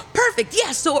 oh, perfect,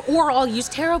 yes. So, or I'll use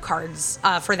tarot cards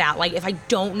for that. Like, if I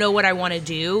don't know what I want to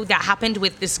do, that happened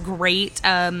with this great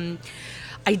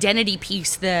identity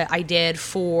piece that I did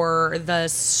for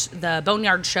the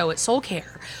Boneyard show at Soul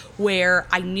Care, where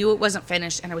I knew it wasn't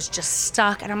finished and I was just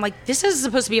stuck. And I'm like, this is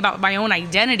supposed to be about my own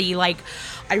identity. Like,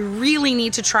 I really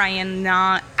need to try and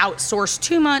not outsource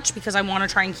too much because I want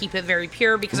to try and keep it very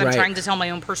pure because I'm trying to tell my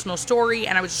own personal story.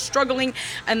 And I was struggling.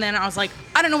 And then I was like,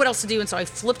 I don't know what else to do. And so I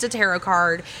flipped a tarot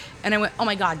card and I went, oh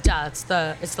my God, duh, it's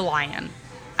the lion.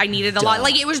 I needed the lion.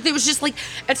 Like, it was just like,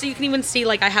 and so you can even see,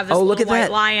 like, I have this little white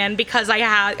lion because I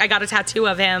got a tattoo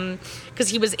of him because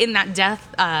he was in that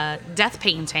death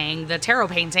painting, the tarot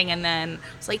painting, and then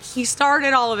it's like he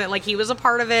started all of it. Like, he was a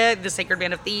part of it, the Sacred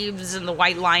Band of Thieves and the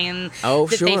white lion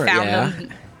they found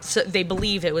him. So they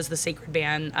believe it was the Sacred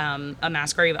Band, a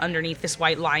mass grave underneath this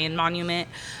white lion monument.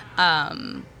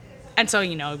 And so,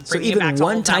 you know, so even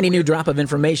one tiny new drop of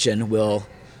information will...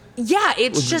 Yeah,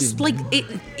 it's just like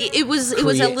it was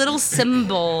a little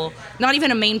symbol, not even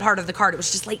a main part of the card. It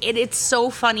was just like it's so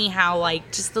funny how,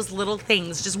 like, just those little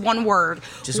things, just one word,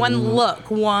 just one look,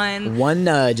 one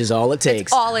nudge is all it takes.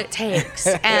 It's all it takes,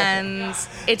 and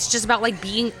it's just about, like,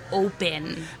 being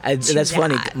open. That's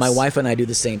funny. My wife and I do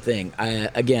the same thing.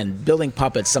 Again, building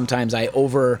puppets. Sometimes I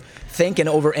overthink and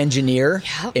over-engineer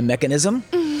a mechanism.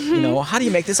 Mm-hmm. You know, how do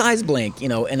you make this eyes blink? You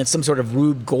know, and in some sort of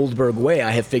Rube Goldberg way,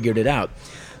 I have figured it out.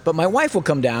 But my wife will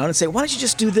come down and say, why don't you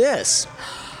just do this?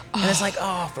 And it's like,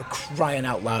 oh, for crying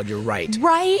out loud, you're right.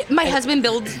 Right. My husband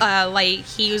builds, like,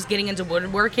 he was getting into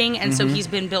woodworking, and so he's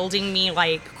been building me,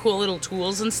 like, cool little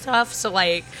tools and stuff. So,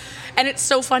 like, and it's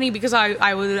so funny because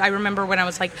I remember when I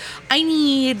was like, I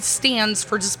need stands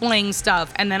for displaying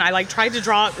stuff. And then I, like, tried to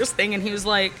draw up this thing, and he was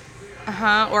like,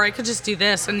 or I could just do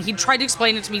this. And he tried to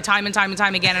explain it to me time and time and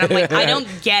time again. And I'm like, I don't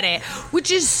get it. Which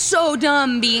is so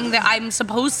dumb, being that I'm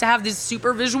supposed to have this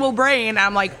super visual brain. And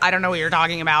I'm like, I don't know what you're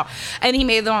talking about. And he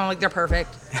made them. I'm like, they're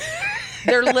perfect.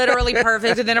 They're literally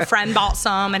perfect. And then a friend bought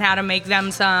some and had to make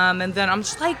them some. And then I'm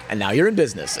just like... And now you're in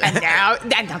business. And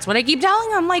that's what I keep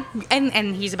telling him. Like,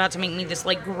 and he's about to make me this,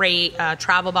 like, great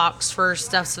travel box for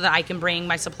stuff so that I can bring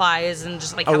my supplies and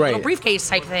just, like, have a little briefcase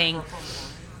type thing.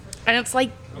 And it's like,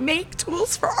 make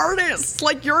tools for artists.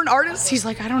 Like, you're an artist. He's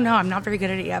like, I don't know. I'm not very good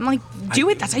at it. I'm like, do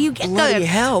it. That's how you get good. Bloody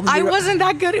hell. I wasn't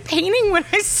that good at painting when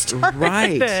I started.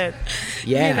 Right.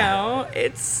 Yeah. You know,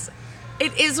 it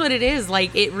is what it is.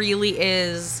 Like, it really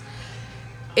is.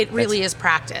 It really is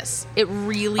practice. It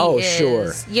really is. Oh,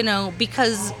 sure. You know,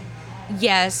 because,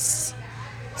 yes,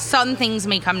 some things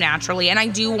may come naturally, and I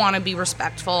do want to be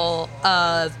respectful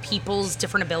of people's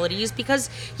different abilities because,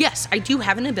 yes, I do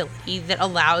have an ability that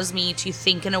allows me to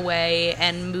think in a way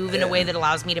and move in a way that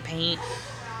allows me to paint.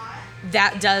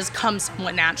 That does come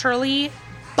somewhat naturally,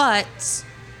 but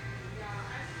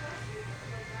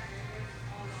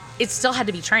it still had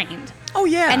to be trained. Oh,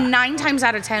 yeah. And 9 times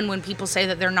out of 10, when people say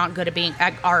that they're not good at being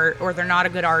at art or they're not a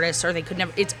good artist or they could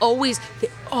never, they always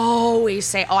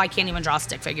say, oh, I can't even draw a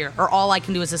stick figure, or all I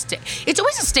can do is a stick. It's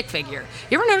always a stick figure.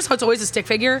 You ever notice how it's always a stick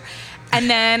figure? And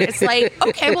then it's like,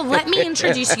 okay, well, let me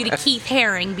introduce you to Keith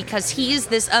Haring because he is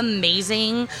this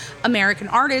amazing American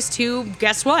artist who,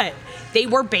 guess what? They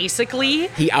were basically...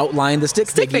 He outlined the stick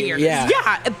figure. Yeah,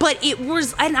 but it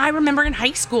was... And I remember in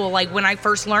high school, like, when I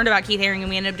first learned about Keith Haring, and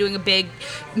we ended up doing a big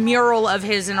mural of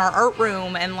his in our art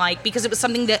room, and, like, because it was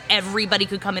something that everybody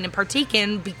could come in and partake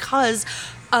in because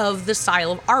of the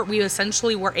style of art. We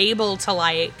essentially were able to,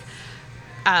 like...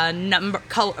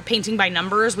 painting by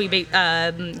numbers.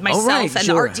 Myself and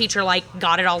the art teacher, like,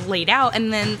 got it all laid out,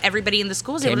 and then everybody in the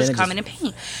school was able to just come in and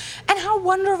paint. And how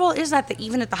wonderful is that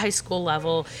even at the high school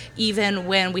level, even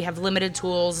when we have limited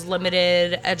tools,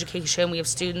 limited education, we have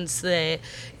students that,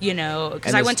 you know,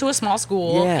 because I went to a small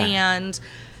school, and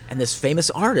this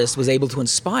famous artist was able to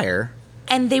inspire,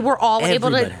 and they were all able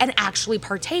to and actually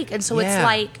partake. And so it's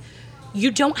like,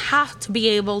 you don't have to be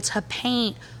able to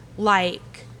paint like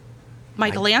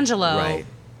Michelangelo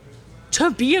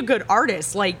to be a good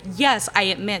artist. Like, yes, I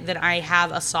admit that I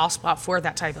have a soft spot for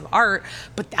that type of art,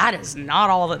 but that is not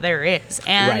all that there is.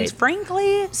 And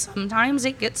frankly, sometimes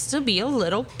it gets to be a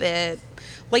little bit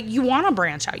like, you want to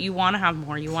branch out, you want to have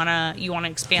more, you want to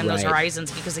expand those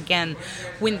horizons, because again,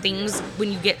 when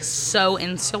you get so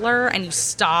insular and you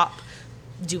stop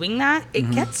doing that,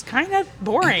 it gets kind of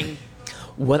boring.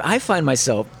 What I find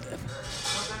myself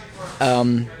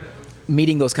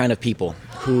meeting those kind of people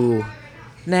who,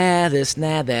 nah, this,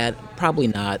 nah, that, probably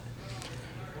not.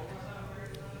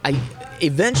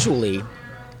 Eventually,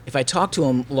 if I talk to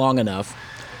them long enough,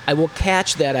 I will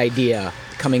catch that idea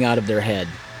coming out of their head.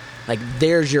 Like,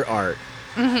 there's your art.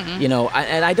 You know,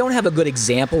 and I don't have a good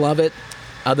example of it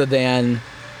other than,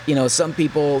 you know, some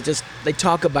people just, they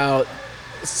talk about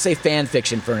say fan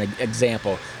fiction for an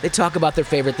example. They talk about their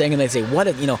favorite thing and they say,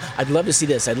 I'd love to see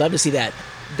this, I'd love to see that.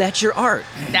 That's your art.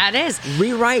 That is.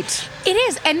 Rewrite. It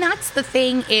is. And that's the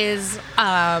thing is,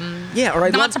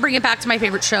 to bring it back to my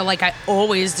favorite show, like I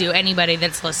always do. Anybody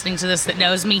that's listening to this that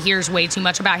knows me hears way too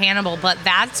much about Hannibal, but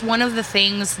that's one of the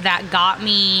things that got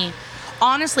me,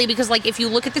 honestly, because like if you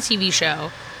look at the TV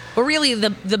show, but really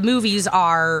the movies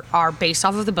are based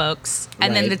off of the books,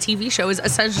 and then the TV show is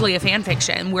essentially a fan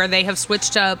fiction where they have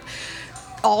switched up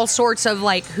all sorts of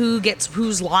like who gets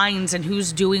whose lines and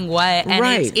who's doing what,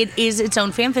 and it is its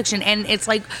own fan fiction, and it's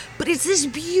like, but it's this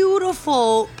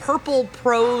beautiful purple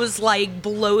prose, like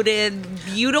bloated,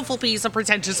 beautiful piece of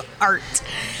pretentious art,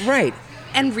 right?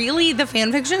 And really, the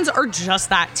fan fictions are just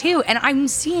that too. And I'm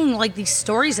seeing like these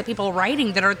stories that people are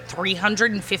writing that are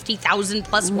 350,000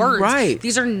 plus words. Right.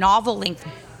 These are novel length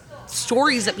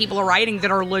stories that people are writing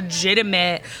that are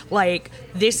legitimate. Like,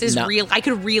 this is real. I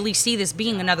could really see this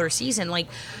being another season. Like,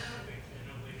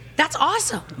 that's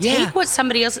awesome. Yeah. Take what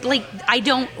somebody else, like,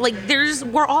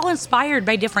 we're all inspired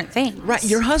by different things. Right.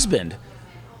 Your husband,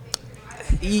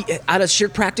 out of sheer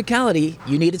practicality,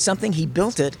 you needed something, he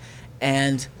built it.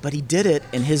 But he did it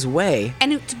in his way,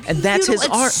 and that's his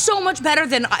art. It's so much better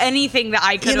than anything that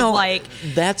I could have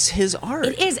That's his art.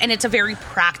 It is, and it's a very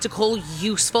practical,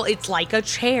 useful. It's like a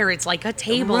chair. It's like a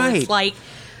table. Right. It's like,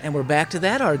 and we're back to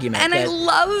that argument. And I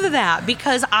love that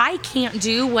because I can't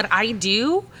do what I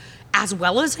do as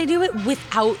well as I do it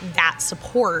without that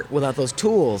support. Without those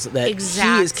tools that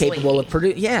he is capable of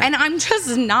producing. Yeah. And I'm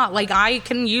just not, like, I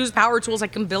can use power tools, I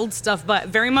can build stuff, but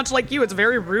very much like you, it's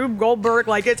very Rube Goldberg.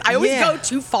 Like, I always go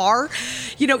too far.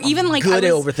 Even like good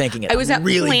at overthinking it. I was at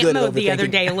really plant mode the other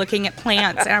day looking at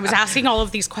plants, and I was asking all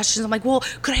of these questions. I'm like, well,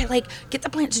 could I like get the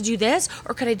plant to do this,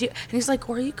 or could I do? And he's like,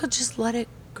 or you could just let it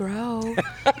grow.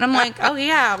 And I'm like, oh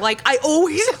yeah, like I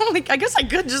always like, I guess I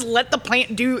could just let the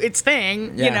plant do its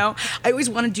thing. I always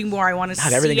want to do more. I want to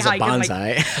see everything's how a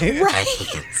bonsai.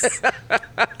 Right.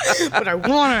 But I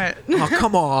want it. Oh,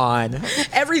 come on.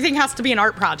 Everything has to be an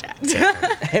art project.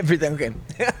 Everything.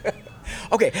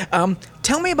 Okay.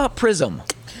 Tell me about Prism.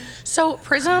 So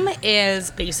Prism is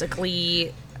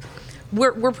basically,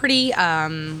 we're pretty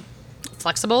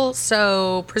flexible.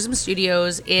 So Prism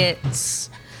Studios, it's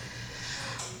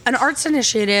an arts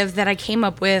initiative that I came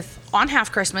up with on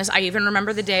Half Christmas. I even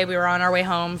remember the day we were on our way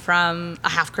home from a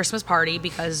Half Christmas party,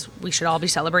 because we should all be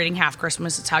celebrating Half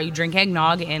Christmas. It's how you drink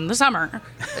eggnog in the summer.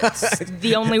 It's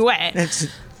the only way. It's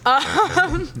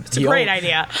a great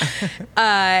idea.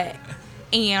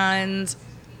 And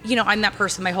I'm that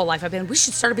person my whole life. I've been, we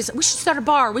should start a business. We should start a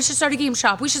bar. We should start a game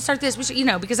shop. We should start this. We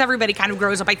should, because everybody kind of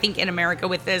grows up, I think, in America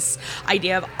with this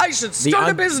idea of, I should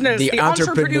start a business. The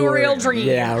entrepreneurial dream.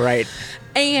 Yeah, right.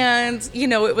 And,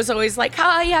 it was always like,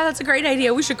 yeah, that's a great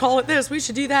idea. We should call it this. We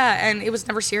should do that. And it was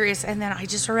never serious. And then I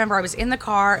just remember I was in the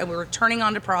car and we were turning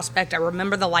on to Prospect. I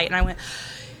remember the light and I went,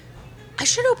 I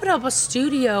should open up a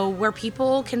studio where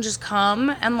people can just come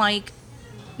and like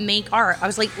make art. I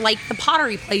was like the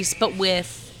Pottery Place, but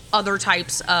with other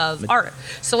types of art.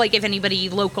 So like if anybody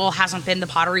local hasn't been, the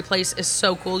Pottery Place is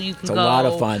so cool. You can go. It's a lot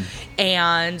of fun.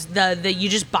 And the you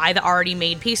just buy the already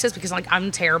made pieces, because like I'm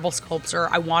a terrible sculptor.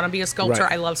 I want to be a sculptor.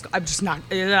 Right. I love I'm just not.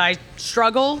 I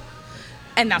struggle,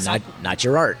 and that's not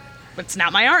your art. It's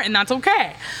not my art, and that's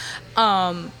okay.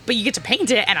 But you get to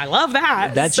paint it, and I love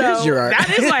that. That is your art.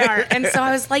 That is my art. And so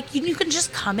I was like, you can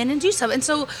just come in and do stuff. And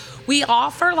so we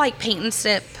offer like paint and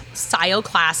sip style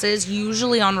classes,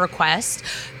 usually on request.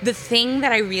 The thing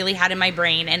that I really had in my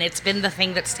brain, and it's been the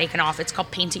thing that's taken off, it's called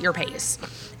Paint at Your Pace.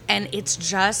 And it's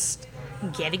just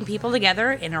getting people together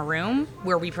in a room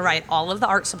where we provide all of the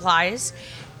art supplies,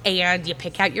 and you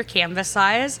pick out your canvas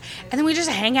size, and then we just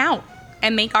hang out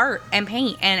and make art and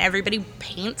paint, and everybody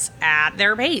paints at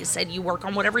their pace, and you work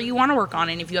on whatever you want to work on.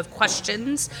 And if you have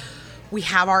questions, we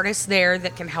have artists there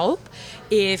that can help.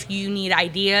 If you need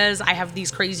ideas, I have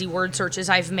these crazy word searches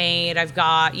I've made. I've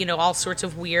got, all sorts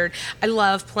of weird. I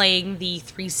love playing the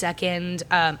 3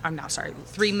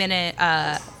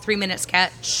 minute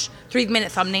sketch, 3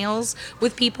 minute thumbnails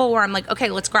with people, where I'm like, okay,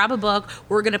 let's grab a book.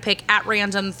 We're going to pick at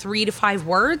random 3 to 5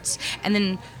 words, and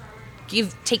then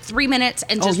take 3 minutes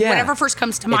and just whatever first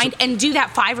comes to mind, and do that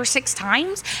 5 or 6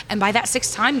 times. And by that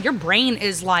 6th time, your brain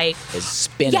is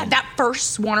spinning. Yeah, that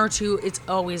first 1 or 2, it's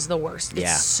always the worst.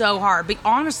 It's so hard. But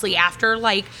honestly, after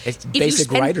if you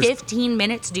spend 15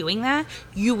 minutes doing that,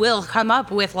 you will come up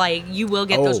with you will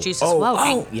get those juices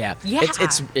flowing. Yeah.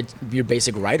 It's your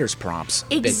basic writer's prompts.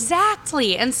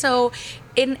 Exactly. And so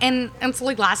And so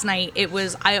like last night, I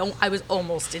was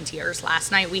almost in tears.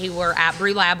 Last night we were at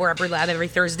Brew Lab. We're at Brew Lab every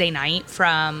Thursday night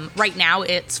from, right now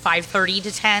it's 5:30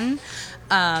 to 10.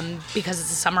 because it's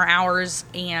the summer hours,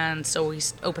 and so we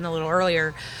opened a little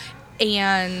earlier.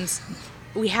 And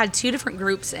we had 2 different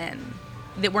groups in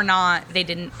that they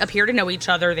didn't appear to know each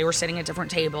other. They were sitting at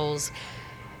different tables.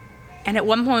 And at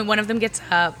one point, one of them gets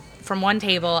up from one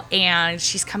table, and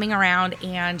she's coming around,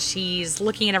 and she's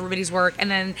looking at everybody's work, and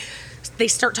then they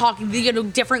start talking,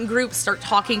 different groups start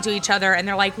talking to each other, and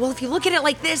they're like, well, if you look at it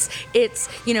like this, it's,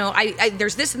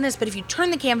 there's this and this, but if you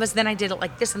turn the canvas, then I did it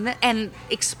like this and that, and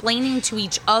explaining to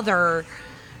each other,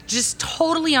 just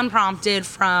totally unprompted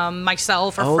from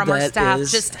myself or from our staff,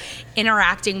 just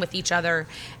interacting with each other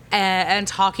and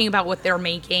talking about what they're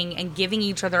making and giving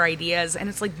each other ideas. And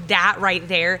it's like that right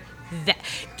there, that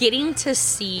getting to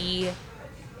see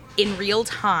in real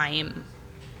time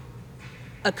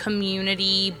a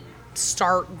community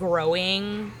start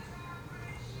growing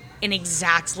in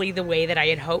exactly the way that I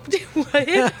had hoped it would.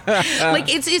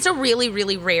 Like, it's a really,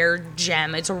 really rare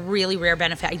gem. It's a really rare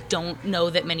benefit. I don't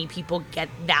know that many people get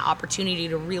that opportunity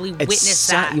to really witness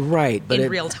that right, but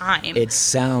in real time. It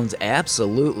sounds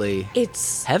absolutely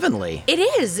heavenly. It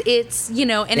is. It's,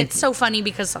 and it's so funny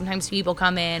because sometimes people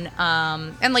come in,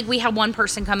 and like we had one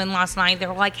person come in last night. They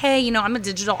were like, hey, I'm a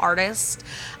digital artist.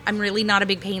 I'm really not a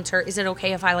big painter. Is it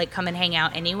okay if I like come and hang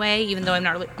out anyway, even though I'm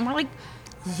not really, and we're like,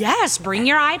 yes, bring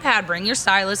your iPad, bring your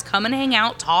stylus, come and hang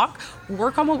out, talk,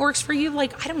 work on what works for you.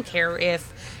 Like, I don't care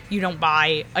if you don't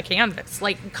buy a canvas.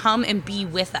 Like, come and be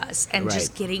with us. And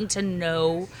just getting to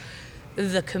know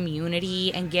the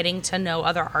community and getting to know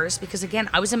other artists. Because, again,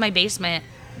 I was in my basement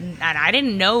and I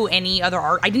didn't know any other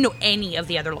art. I didn't know any of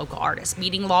the other local artists.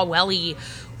 Meeting Law Welly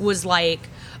was like,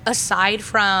 aside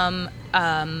from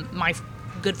my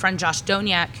good friend Josh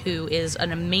Doniak, who is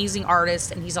an amazing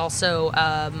artist, and he's also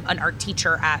an art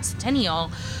teacher at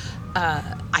Centennial.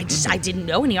 I didn't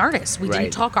know any artists. We didn't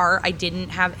talk art. I didn't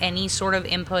have any sort of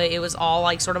input. It was all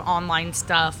like sort of online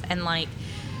stuff, and like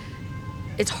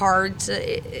it's hard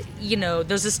to,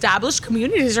 those established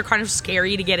communities are kind of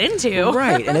scary to get into.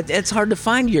 Right, and it's hard to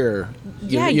find your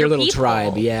little people.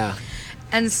 tribe. Yeah,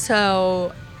 and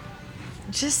so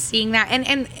just seeing that,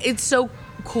 and it's so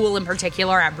cool in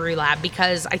particular at Brew Lab,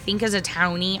 because I think as a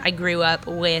townie, I grew up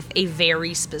with a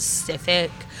very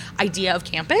specific idea of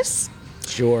campus.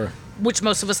 Sure. Which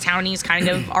most of us townies kind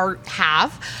of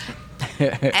have.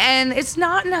 And it's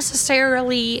not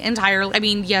necessarily entirely, I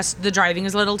mean, yes, the driving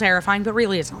is a little terrifying, but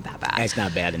really it's not that bad. It's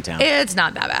not bad in town. It's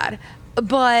not that bad.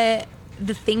 But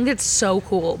the thing that's so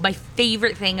cool, my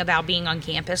favorite thing about being on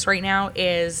campus right now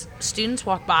is students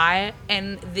walk by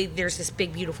and there's this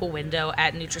big, beautiful window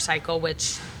at Nutricycle,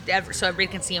 so everybody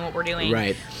can see what we're doing.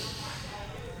 Right.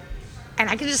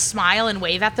 And I can just smile and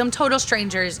wave at them, total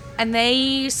strangers, and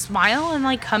they smile and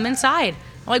like come inside.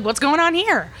 I'm like, what's going on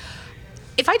here?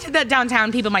 If I did that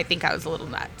downtown, people might think I was a little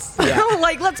nuts. Yeah.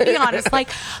 Like, let's be honest. Like,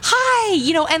 hi,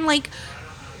 and like,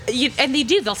 and they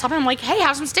do. They'll stop and I'm like, hey,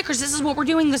 have some stickers. This is what we're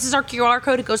doing. This is our QR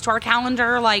code. It goes to our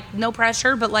calendar. Like, no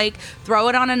pressure, but like, throw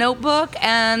it on a notebook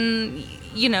and, then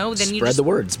you spread the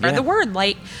word. Spread the word.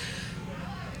 Like,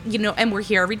 and we're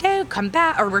here every day. Come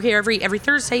back, or we're here every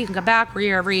Thursday. You can come back. We're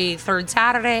here every third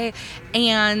Saturday,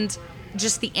 and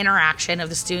just the interaction of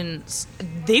the students.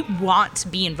 They want to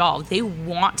be involved. They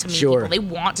want to meet people. They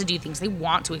want to do things. They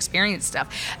want to experience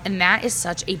stuff, and that is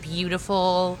such a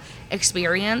beautiful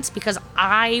experience, because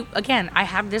I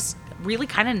have this really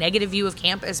kind of negative view of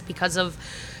campus because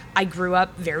I grew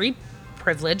up very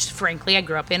privileged. Frankly, I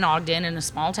grew up in Ogden, in a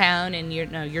small town, and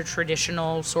your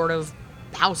traditional sort of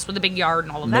house with a big yard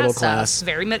and all of middle that class stuff.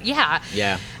 Very yeah.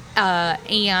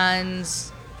 And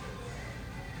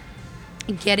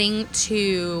getting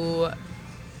to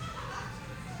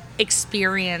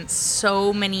experience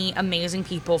so many amazing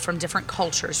people from different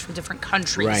cultures, from different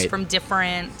countries, from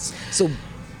different. So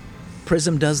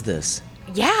Prism does this.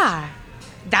 Yeah,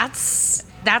 that's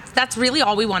really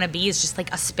all we want to be, is just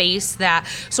like a space that.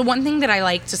 So one thing that I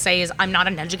like to say is I'm not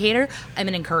an educator, I'm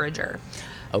an encourager.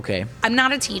 Okay. I'm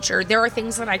not a teacher. There are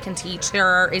things that I can teach.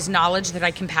 There is knowledge that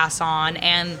I can pass on,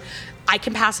 and I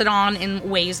can pass it on in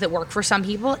ways that work for some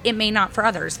people. It may not for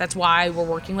others. That's why we're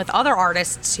working with other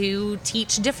artists who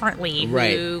teach differently,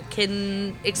 who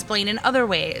can explain in other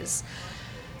ways.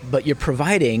 But you're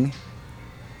providing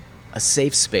a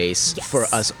safe space for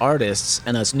us artists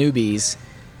and us newbies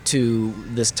to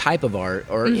this type of art,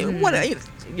 or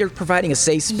you're providing a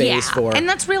safe space for. And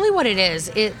that's really what it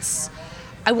is.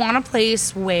 I want a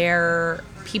place where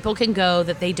people can go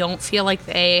that they don't feel like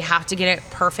they have to get it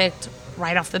perfect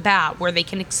right off the bat, where they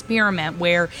can experiment,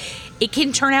 where it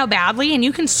can turn out badly and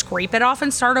you can scrape it off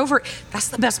and start over. That's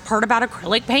the best part about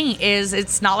acrylic paint, is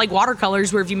it's not like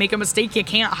watercolors where if you make a mistake, you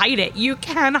can't hide it. You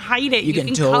can hide it. You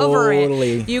can cover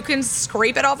it. You can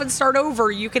scrape it off and start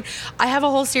over. I have a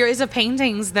whole series of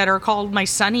paintings that are called my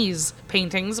Sonny's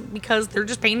paintings, because they're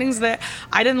just paintings that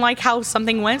I didn't like how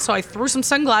something went, so I threw some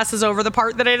sunglasses over the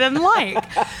part that I didn't like.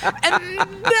 And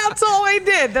that's all I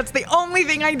did. That's the only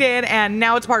thing I did, and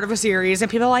now it's part of a series. And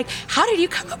people are like, how did you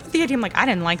come up with the idea? I'm like, I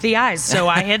didn't like the eyes, so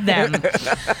I hid them.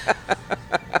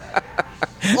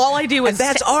 All I do is... And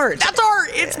that's art. That's art.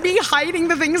 It's me hiding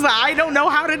the things that I don't know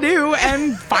how to do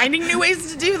and finding new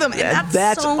ways to do them. And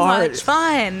that's so art. Much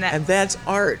fun. And that's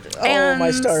art. Oh,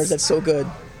 my stars. That's so good.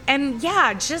 And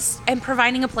yeah, and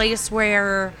providing a place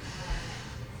where,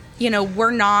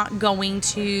 we're not going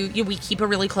to, we keep a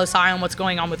really close eye on what's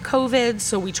going on with COVID.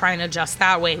 So we try and adjust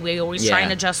that way. We always try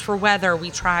and adjust for weather.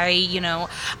 We try,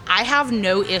 I have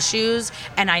no issues.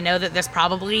 And I know that this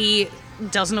probably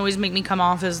doesn't always make me come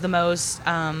off as the most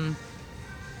fun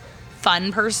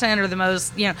person or the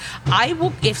most, I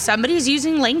will, if somebody's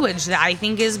using language that I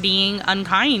think is being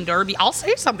unkind, I'll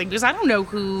say something, because I don't know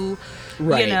who,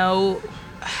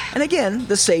 And again,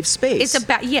 the safe space. It's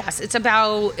about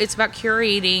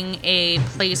curating a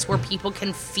place where people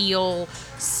can feel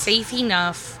safe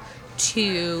enough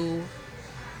to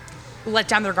let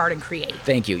down their guard and create.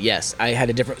 Thank you. Yes, I had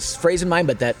a different phrase in mind,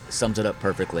 but that sums it up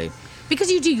perfectly.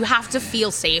 Because you have to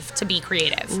feel safe to be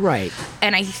creative. Right.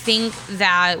 And I think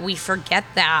that we forget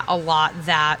that a lot,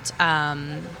 that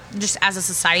just as a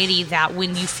society, that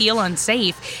when you feel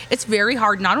unsafe, it's very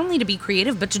hard not only to be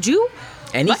creative, but to do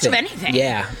much of anything.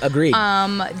 Yeah, agreed.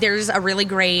 There's a really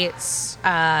great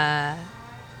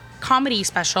comedy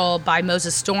special by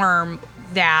Moses Storm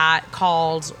that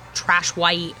called Trash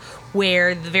White,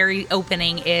 where the very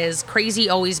opening is crazy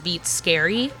always beats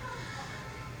scary.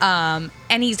 And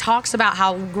he talks about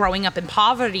how growing up in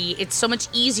poverty, it's so much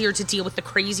easier to deal with the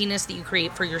craziness that you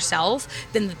create for yourself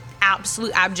than the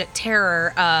absolute abject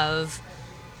terror of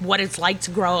what it's like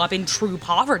to grow up in true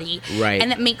poverty. Right.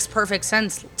 And it makes perfect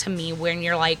sense to me when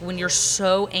you're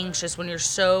so anxious, when you're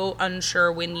so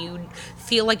unsure, when you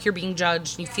feel like you're being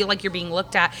judged, you feel like you're being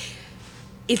looked at.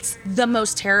 It's the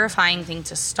most terrifying thing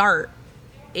to start.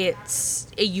 It's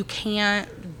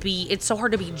so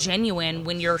hard to be genuine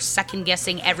when you're second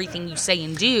guessing everything you say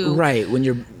and do. Right.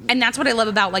 And that's what I love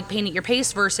about like Paint at Your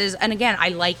Pace versus, and again,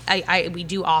 we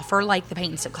do offer like the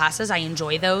paint and sip classes. I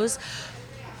enjoy those.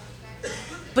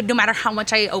 But no matter how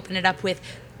much I open it up with,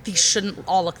 these shouldn't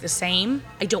all look the same.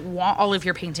 I don't want all of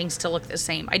your paintings to look the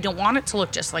same. I don't want it to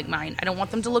look just like mine. I don't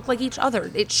want them to look like each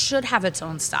other. It should have its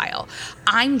own style.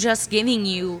 I'm just giving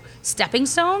you stepping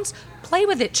stones. Play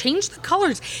with it. Change the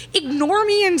colors. Ignore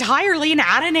me entirely and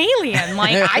add an alien.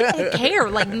 Like, I don't care.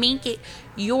 Like, make it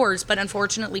yours. But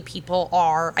unfortunately,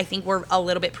 I think we're a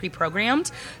little bit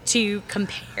pre-programmed to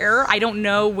compare. I don't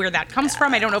know where that comes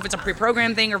from. I don't know if it's a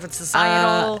pre-programmed thing or if it's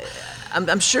societal.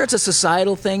 I'm sure it's a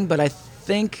societal thing, but I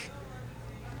think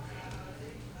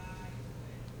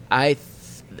that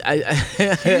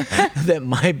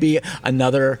might be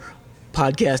another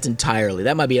podcast entirely.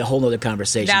 That might be a whole nother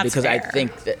conversation. That's because fair. I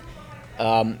think that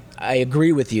I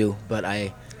agree with you, but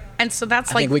I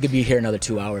think we could be here another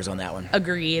 2 hours on that one.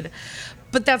 Agreed.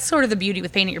 But that's sort of the beauty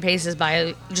with Paint at Your Pace, is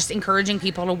by just encouraging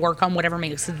people to work on whatever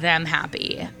makes them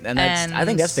happy. And I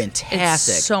think that's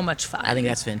fantastic. It's so much fun. I think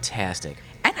that's fantastic.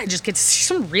 And I just get to see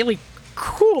some really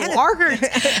cool art.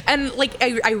 And like,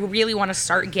 I really want to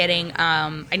start getting,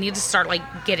 I need to start like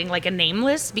getting like a name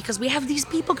list, because we have these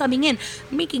people coming in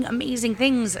making amazing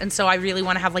things. And so I really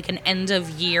want to have like an end of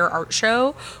year art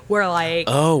show where like,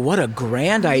 oh, what a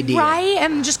grand idea. Right.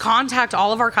 And just contact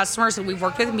all of our customers that we've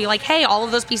worked with and be like, hey, all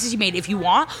of those pieces you made, if you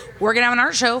want, we're going to have an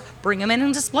art show, bring them in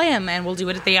and display them, and we'll do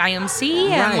it at the IMC.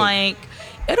 Right. And like,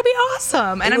 it'll be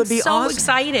awesome. And I'm so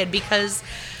excited, because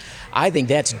I think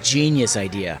that's a genius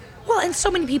idea. Well, and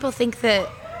so many people think that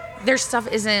their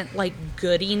stuff isn't like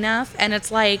good enough, and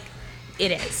it's like,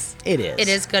 it is. It is. It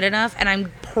is good enough, and I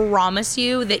promise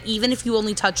you that even if you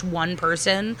only touch one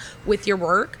person with your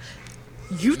work,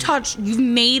 you've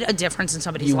made a difference in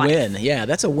somebody's life. You win. Yeah,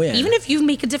 that's a win. Even if you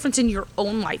make a difference in your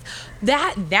own life,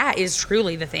 that is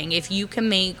truly the thing. If you can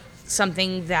make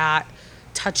something that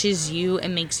touches you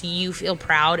and makes you feel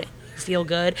proud, feel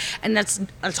good, and it's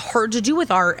hard to do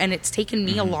with art, and it's taken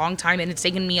me a long time, and it's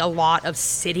taken me a lot of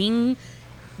sitting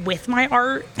with my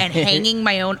art and hanging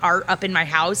my own art up in my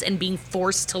house and being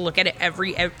forced to look at it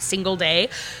every single day.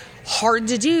 Hard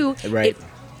to do. Right. It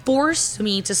forced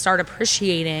me to start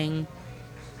appreciating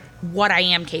what I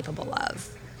am capable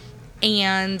of.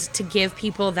 and to give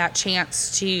people that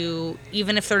chance to,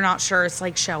 even if they're not sure, it's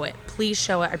like, show it. Please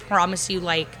show it. I promise you,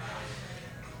 like,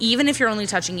 even if you're only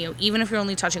touching you, even if you're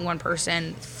only touching one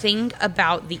person, think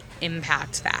about the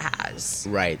impact that has.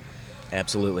 Right.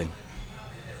 Absolutely.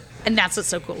 And that's what's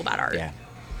so cool about art. Yeah.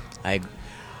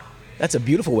 That's a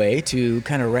beautiful way to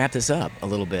kind of wrap this up a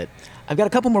little bit. I've got a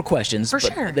couple more questions. For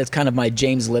but sure. That's kind of my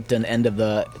James Lipton end of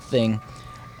the thing,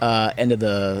 end of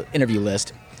the interview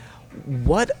list.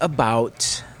 What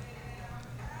about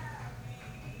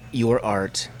your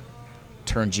art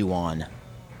turns you on?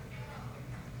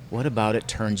 What about it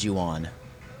turns you on?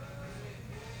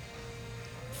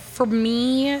 For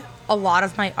me, a lot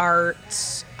of my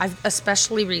art,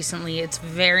 especially recently, it's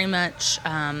very much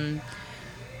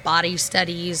body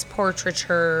studies,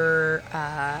 portraiture.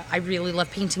 I really love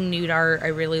painting nude art. I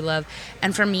really love,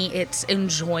 and for me, it's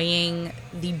enjoying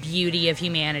the beauty of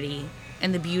humanity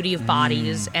and the beauty of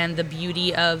bodies and the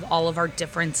beauty of all of our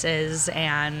differences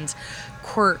and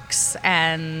quirks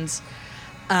and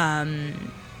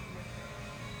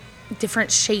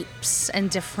different shapes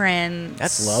and different.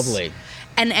 That's lovely.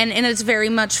 And it's very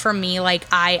much for me, like,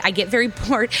 I get very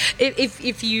bored.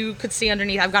 If you could see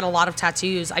underneath, I've got a lot of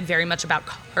tattoos. I'm very much about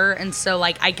color. And so,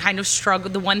 like, I kind of struggle.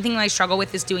 The one thing that I struggle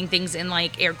with is doing things in,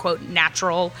 like, air quote,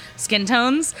 natural skin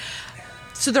tones.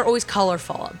 So they're always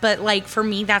colorful. But, like, for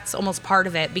me, that's almost part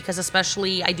of it, because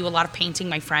especially I do a lot of painting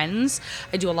my friends.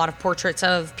 I do a lot of portraits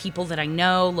of people that I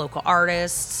know, local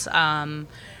artists,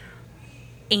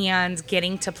 and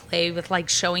getting to play with, like,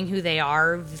 showing who they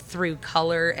are through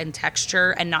color and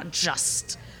texture and not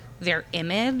just their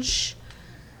image.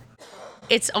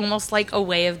 It's almost like a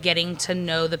way of getting to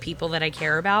know the people that I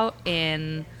care about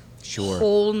in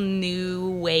whole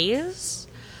new ways.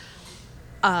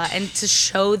 And to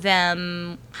show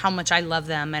them how much I love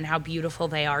them and how beautiful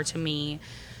they are to me.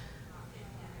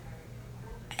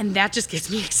 And that just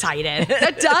gets me excited.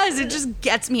 It does. It just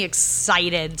gets me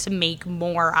excited to make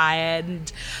more.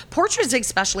 And portraits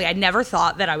especially, I never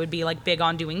thought that I would be, like, big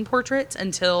on doing portraits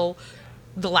until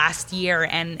the last year.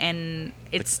 And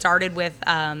it started with...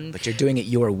 but you're doing it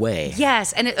your way.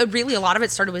 Yes. And really, a lot of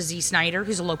it started with Z. Snyder,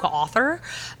 who's a local author.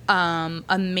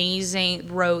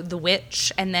 Amazing. Wrote The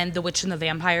Witch. And then The Witch and the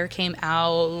Vampire came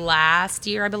out last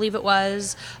year, I believe it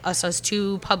was. So it's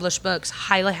 2 published books.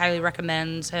 Highly, highly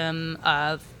recommend him.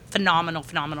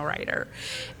 Phenomenal writer.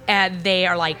 And they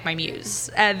are, like, my muse.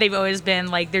 They've always been,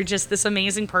 like, they're just this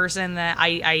amazing person that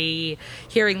I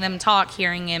hearing them talk,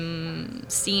 hearing him,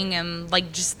 seeing him,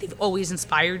 like, just, they've always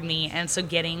inspired me. And so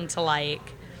getting to, like,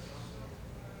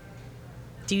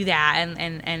 do that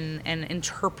and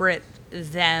interpret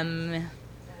them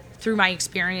through my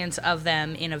experience of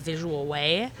them in a visual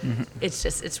way,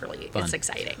 it's really fun. It's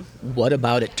exciting. What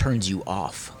about it turns you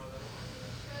off?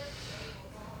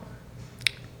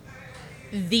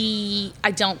 I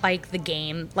don't like the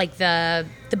game, like the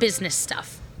business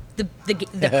stuff, the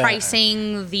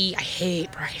pricing. I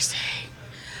hate pricing,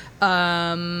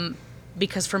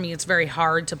 because for me it's very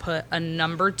hard to put a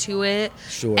number to it.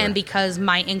 Sure. And because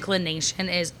my inclination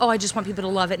is, I just want people to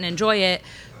love it and enjoy it,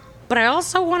 but I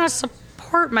also want to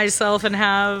support myself and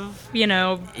have,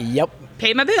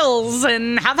 pay my bills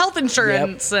and have health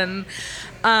insurance. Yep.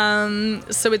 And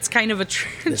so it's kind of a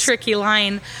tricky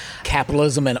line.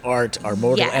 Capitalism and art are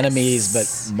mortal enemies,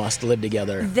 but must live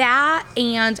together. That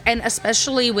and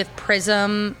especially with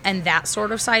Prism and that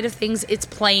sort of side of things, it's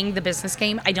playing the business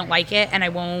game. I don't like it, and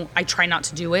I try not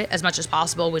to do it as much as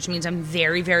possible, which means I'm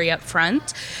very, very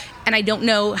upfront. And I don't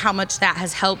know how much that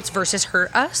has helped versus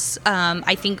hurt us.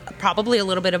 I think probably a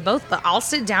little bit of both, but I'll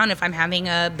sit down if I'm having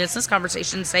a business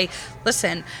conversation and say,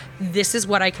 listen, this is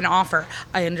what I can offer.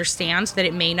 I understand that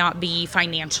it may not be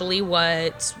financially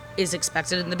what is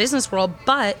expected in the business world,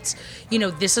 but,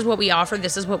 this is what we offer.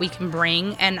 This is what we can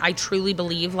bring. And I truly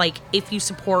believe, like, if you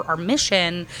support our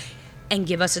mission and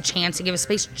give us a chance and give us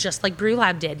space, just like Brew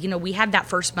Lab did. We had that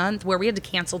first month where we had to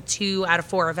cancel 2 out of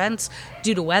 4 events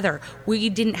due to weather. We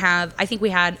didn't have, I think we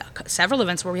had several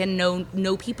events where we had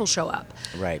no people show up.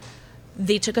 Right.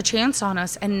 They took a chance on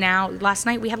us, and now, last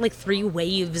night, we had like 3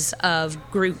 waves of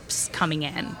groups coming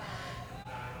in.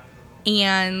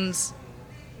 And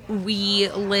we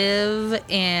live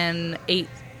in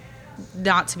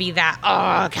not to be that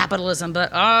capitalism,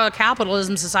 but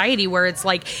capitalism society where it's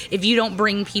like, if you don't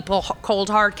bring people cold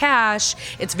hard cash,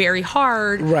 it's very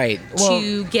hard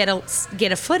to get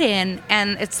a foot in.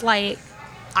 And it's like,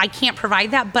 I can't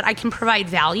provide that, but I can provide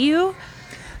value.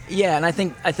 Yeah, and I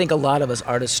think a lot of us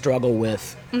artists struggle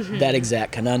with that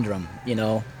exact conundrum,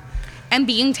 and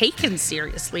being taken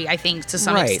seriously, I think, to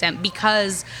some Right. extent,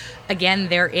 because again,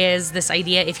 there is this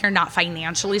idea, if you're not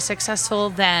financially successful,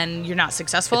 then you're not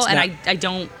successful. It's And not- I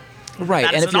don't, Right.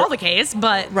 that And if isn't all the case,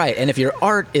 but Right, and if your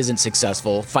art isn't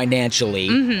successful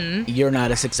financially, you're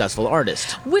not a successful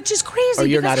artist. which is crazy, Or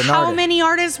you're because not an how artist. many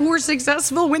artists were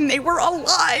successful when they were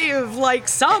alive? Like,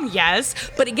 some, yes.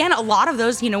 But again, a lot of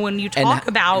those, when you talk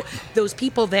about those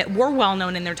people that were well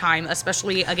known in their time,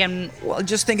 especially, again, Well,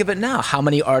 just think of it now. How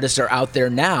many artists are out there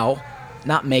now,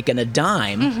 not making a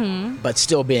dime, but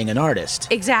still being an artist?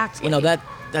 exactly.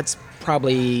 That's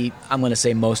probably, I'm going to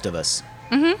say, most of us.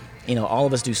 All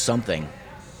of us do something.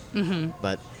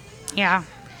 But Yeah.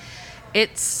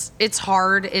 It's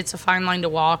hard. It's a fine line to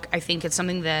walk. I think it's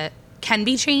something that can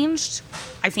be changed.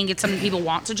 I think it's something people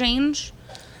want to change.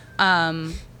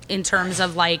 In terms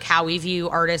of like how we view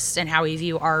artists and how we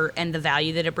view art and the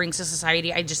value that it brings to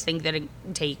society. I just think that it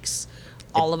takes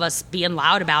all of us being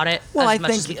loud about it as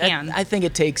much as we can. I think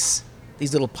it takes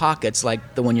these little pockets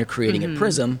like the one you're creating at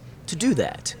Prism to do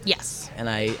that. Yes. And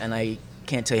I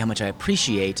can't tell you how much I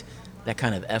appreciate that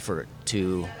kind of effort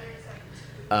to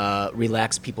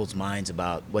relax people's minds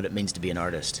about what it means to be an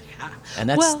artist. Yeah.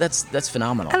 And Well- that's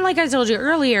phenomenal. And like I told you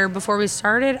earlier before we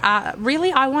started,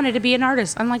 really I wanted to be an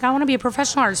artist. I'm like, I want to be a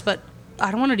professional artist, but I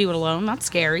don't want to do it alone. That's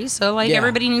scary. So like Yeah.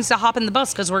 everybody needs to hop in the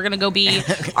bus because we're going to go be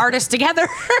artists together.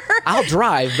 I'll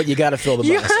drive, but you got to fill the bus.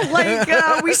 Yeah,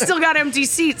 like we still got empty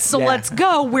seats, so Yeah. let's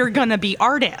go. We're gonna be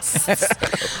artists.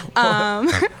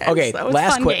 Okay, so it's a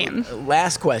fun game.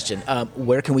 last question.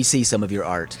 Where can we see some of your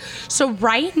art? So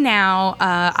right now,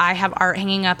 I have art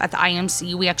hanging up at the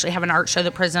IMC. We actually have an art show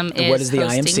that Prism is what is the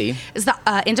hosting. IMC? It's the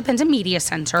Independent Media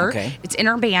Center. Okay. It's in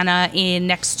Urbana,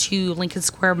 next to Lincoln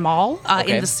Square Mall,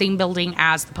 Okay. in the same building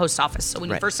as the post office. So when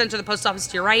you Right. first enter the post office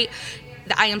to your right,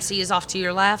 the IMC is off to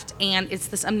your left, and it's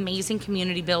this amazing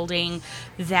community building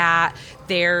that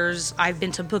I've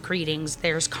been to book readings,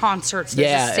 there's concerts, there's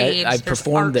Yeah, a stage, I've there's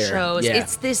performed art there. shows. Yeah.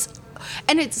 It's this,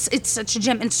 and it's such a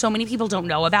gem, and so many people don't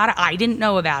know about it. I didn't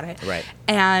know about it. Right.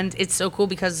 And it's so cool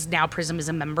because now Prism is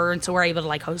a member, and so we're able to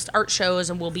like host art shows,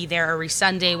 and we'll be there every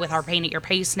Sunday with our Paint at Your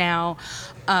Pace now.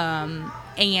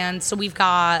 And so we've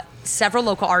got several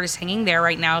local artists hanging there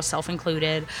right now, self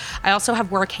included. I also have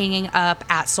work hanging up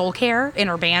at Soul Care in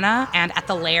Urbana and at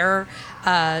the Lair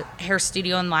Hair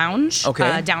Studio and Lounge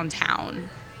downtown.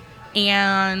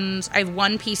 And I have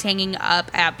one piece hanging up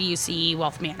at BUC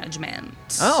Wealth Management.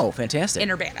 Oh, fantastic.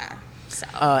 In Urbana. So.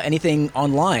 Anything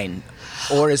online?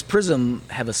 Or does Prism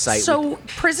have a site? So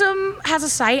Prism has a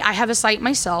site. I have a site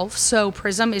myself. So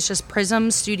Prism is just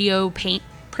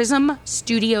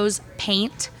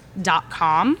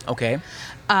prismstudiospaint.com. Okay.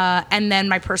 And then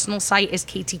my personal site is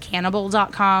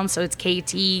ktcannibal.com. So it's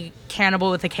KT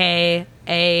Cannibal with a K,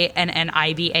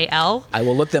 ANNIBAL. I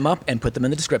will look them up and put them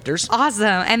in the descriptors. Awesome.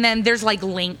 And then there's like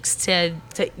links to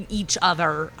each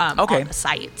other on the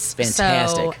sites.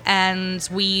 Fantastic. So, and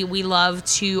we love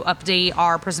to update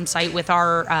our Prism site with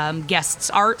our guests'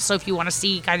 art. So if you want to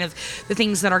see kind of the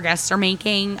things that our guests are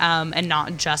making and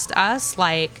not just us,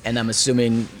 like... And I'm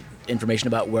assuming information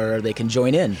about where they can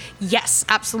join in. Yes,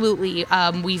 absolutely.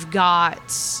 We've got...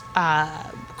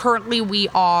 currently, we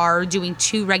are doing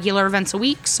 2 regular events a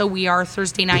week. So we are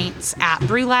Thursday nights at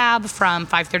Brew Lab from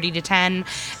 5:30 to 10,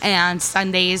 and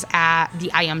Sundays at the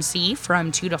IMC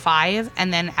from 2 to 5,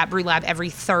 and then at Brew Lab every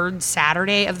 3rd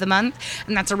Saturday of the month.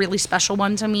 And that's a really special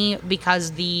one to me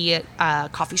because the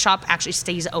coffee shop actually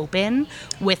stays open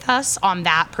with us on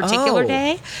that particular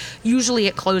day. Usually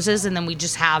it closes, and then we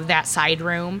just have that side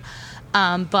room.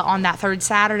 But on that 3rd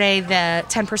Saturday, the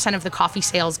 10% of the coffee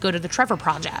sales go to the Trevor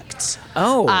Project.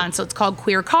 Oh. And so it's called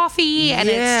Queer Coffee, and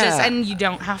it's just, Yeah. and you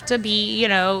don't have to be,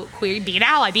 queer, be an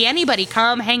ally, be anybody.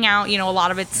 Come hang out. A lot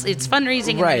of it's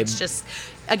fundraising, and Right. it's just,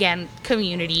 again,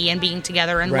 community and being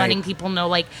together and Right. letting people know,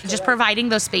 like, just providing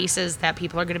those spaces that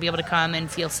people are going to be able to come and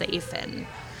feel safe and.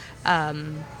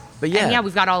 But yeah. And yeah,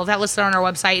 we've got all of that listed on our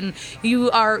website, and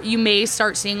you may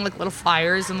start seeing like little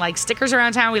flyers and like stickers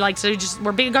around town.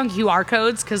 We're big on QR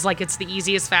codes because like it's the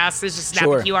easiest, fastest. Just snap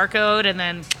Sure. a QR code and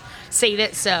then save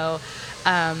it. So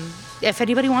if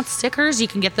anybody wants stickers, you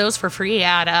can get those for free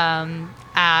at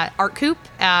Art Coop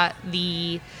at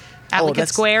Lincoln that's-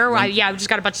 Square. We've just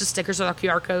got a bunch of stickers with our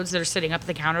QR codes that are sitting up at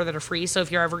the counter that are free. So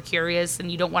if you're ever curious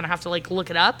and you don't want to have to like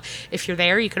look it up, if you're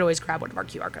there, you could always grab one of our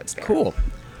QR codes there. Cool.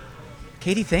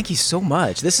 Katie, thank you so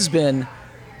much. This has been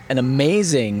an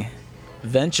amazing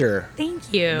venture.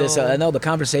 Thank you. I know the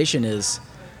conversation is,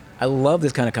 I love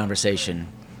this kind of conversation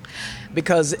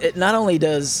because it not only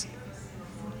does,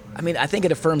 I think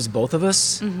it affirms both of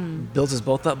us, builds us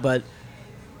both up, but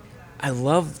I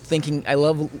love listening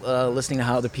to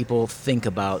how other people think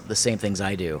about the same things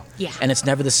I do. Yeah. And it's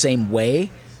never the same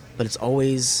way, but it's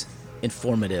always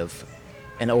informative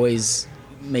and always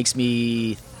makes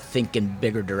me think in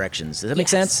bigger directions. Does that make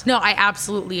sense? No, I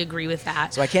absolutely agree with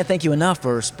that. So I can't thank you enough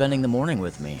for spending the morning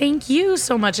with me. Thank you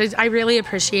so much. I really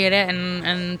appreciate it,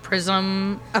 and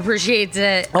Prism appreciates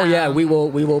it. Oh yeah, we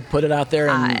will put it out there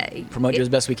and promote you as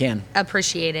best we can.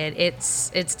 Appreciate it.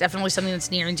 It's definitely something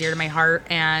that's near and dear to my heart,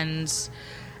 and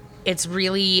it's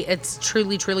truly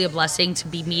a blessing to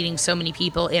be meeting so many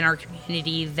people in our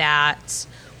community that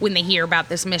when they hear about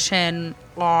this mission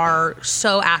are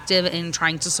so active in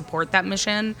trying to support that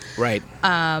mission. Right.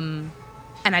 And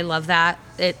I love that.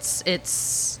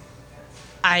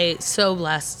 I so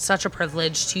blessed, such a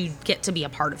privilege to get to be a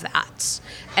part of that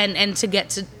and to get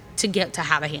to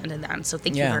have a hand in that. So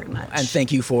thank you very much. And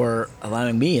thank you for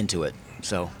allowing me into it.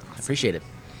 So I appreciate it.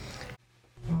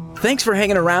 Thanks for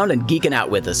hanging around and geeking out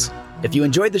with us. If you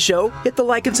enjoyed the show, hit the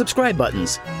like and subscribe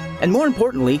buttons. And more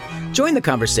importantly, join the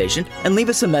conversation and leave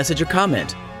us a message or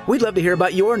comment. We'd love to hear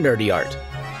about your nerdy art.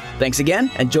 Thanks again,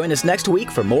 and join us next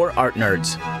week for more Art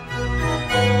Nerds.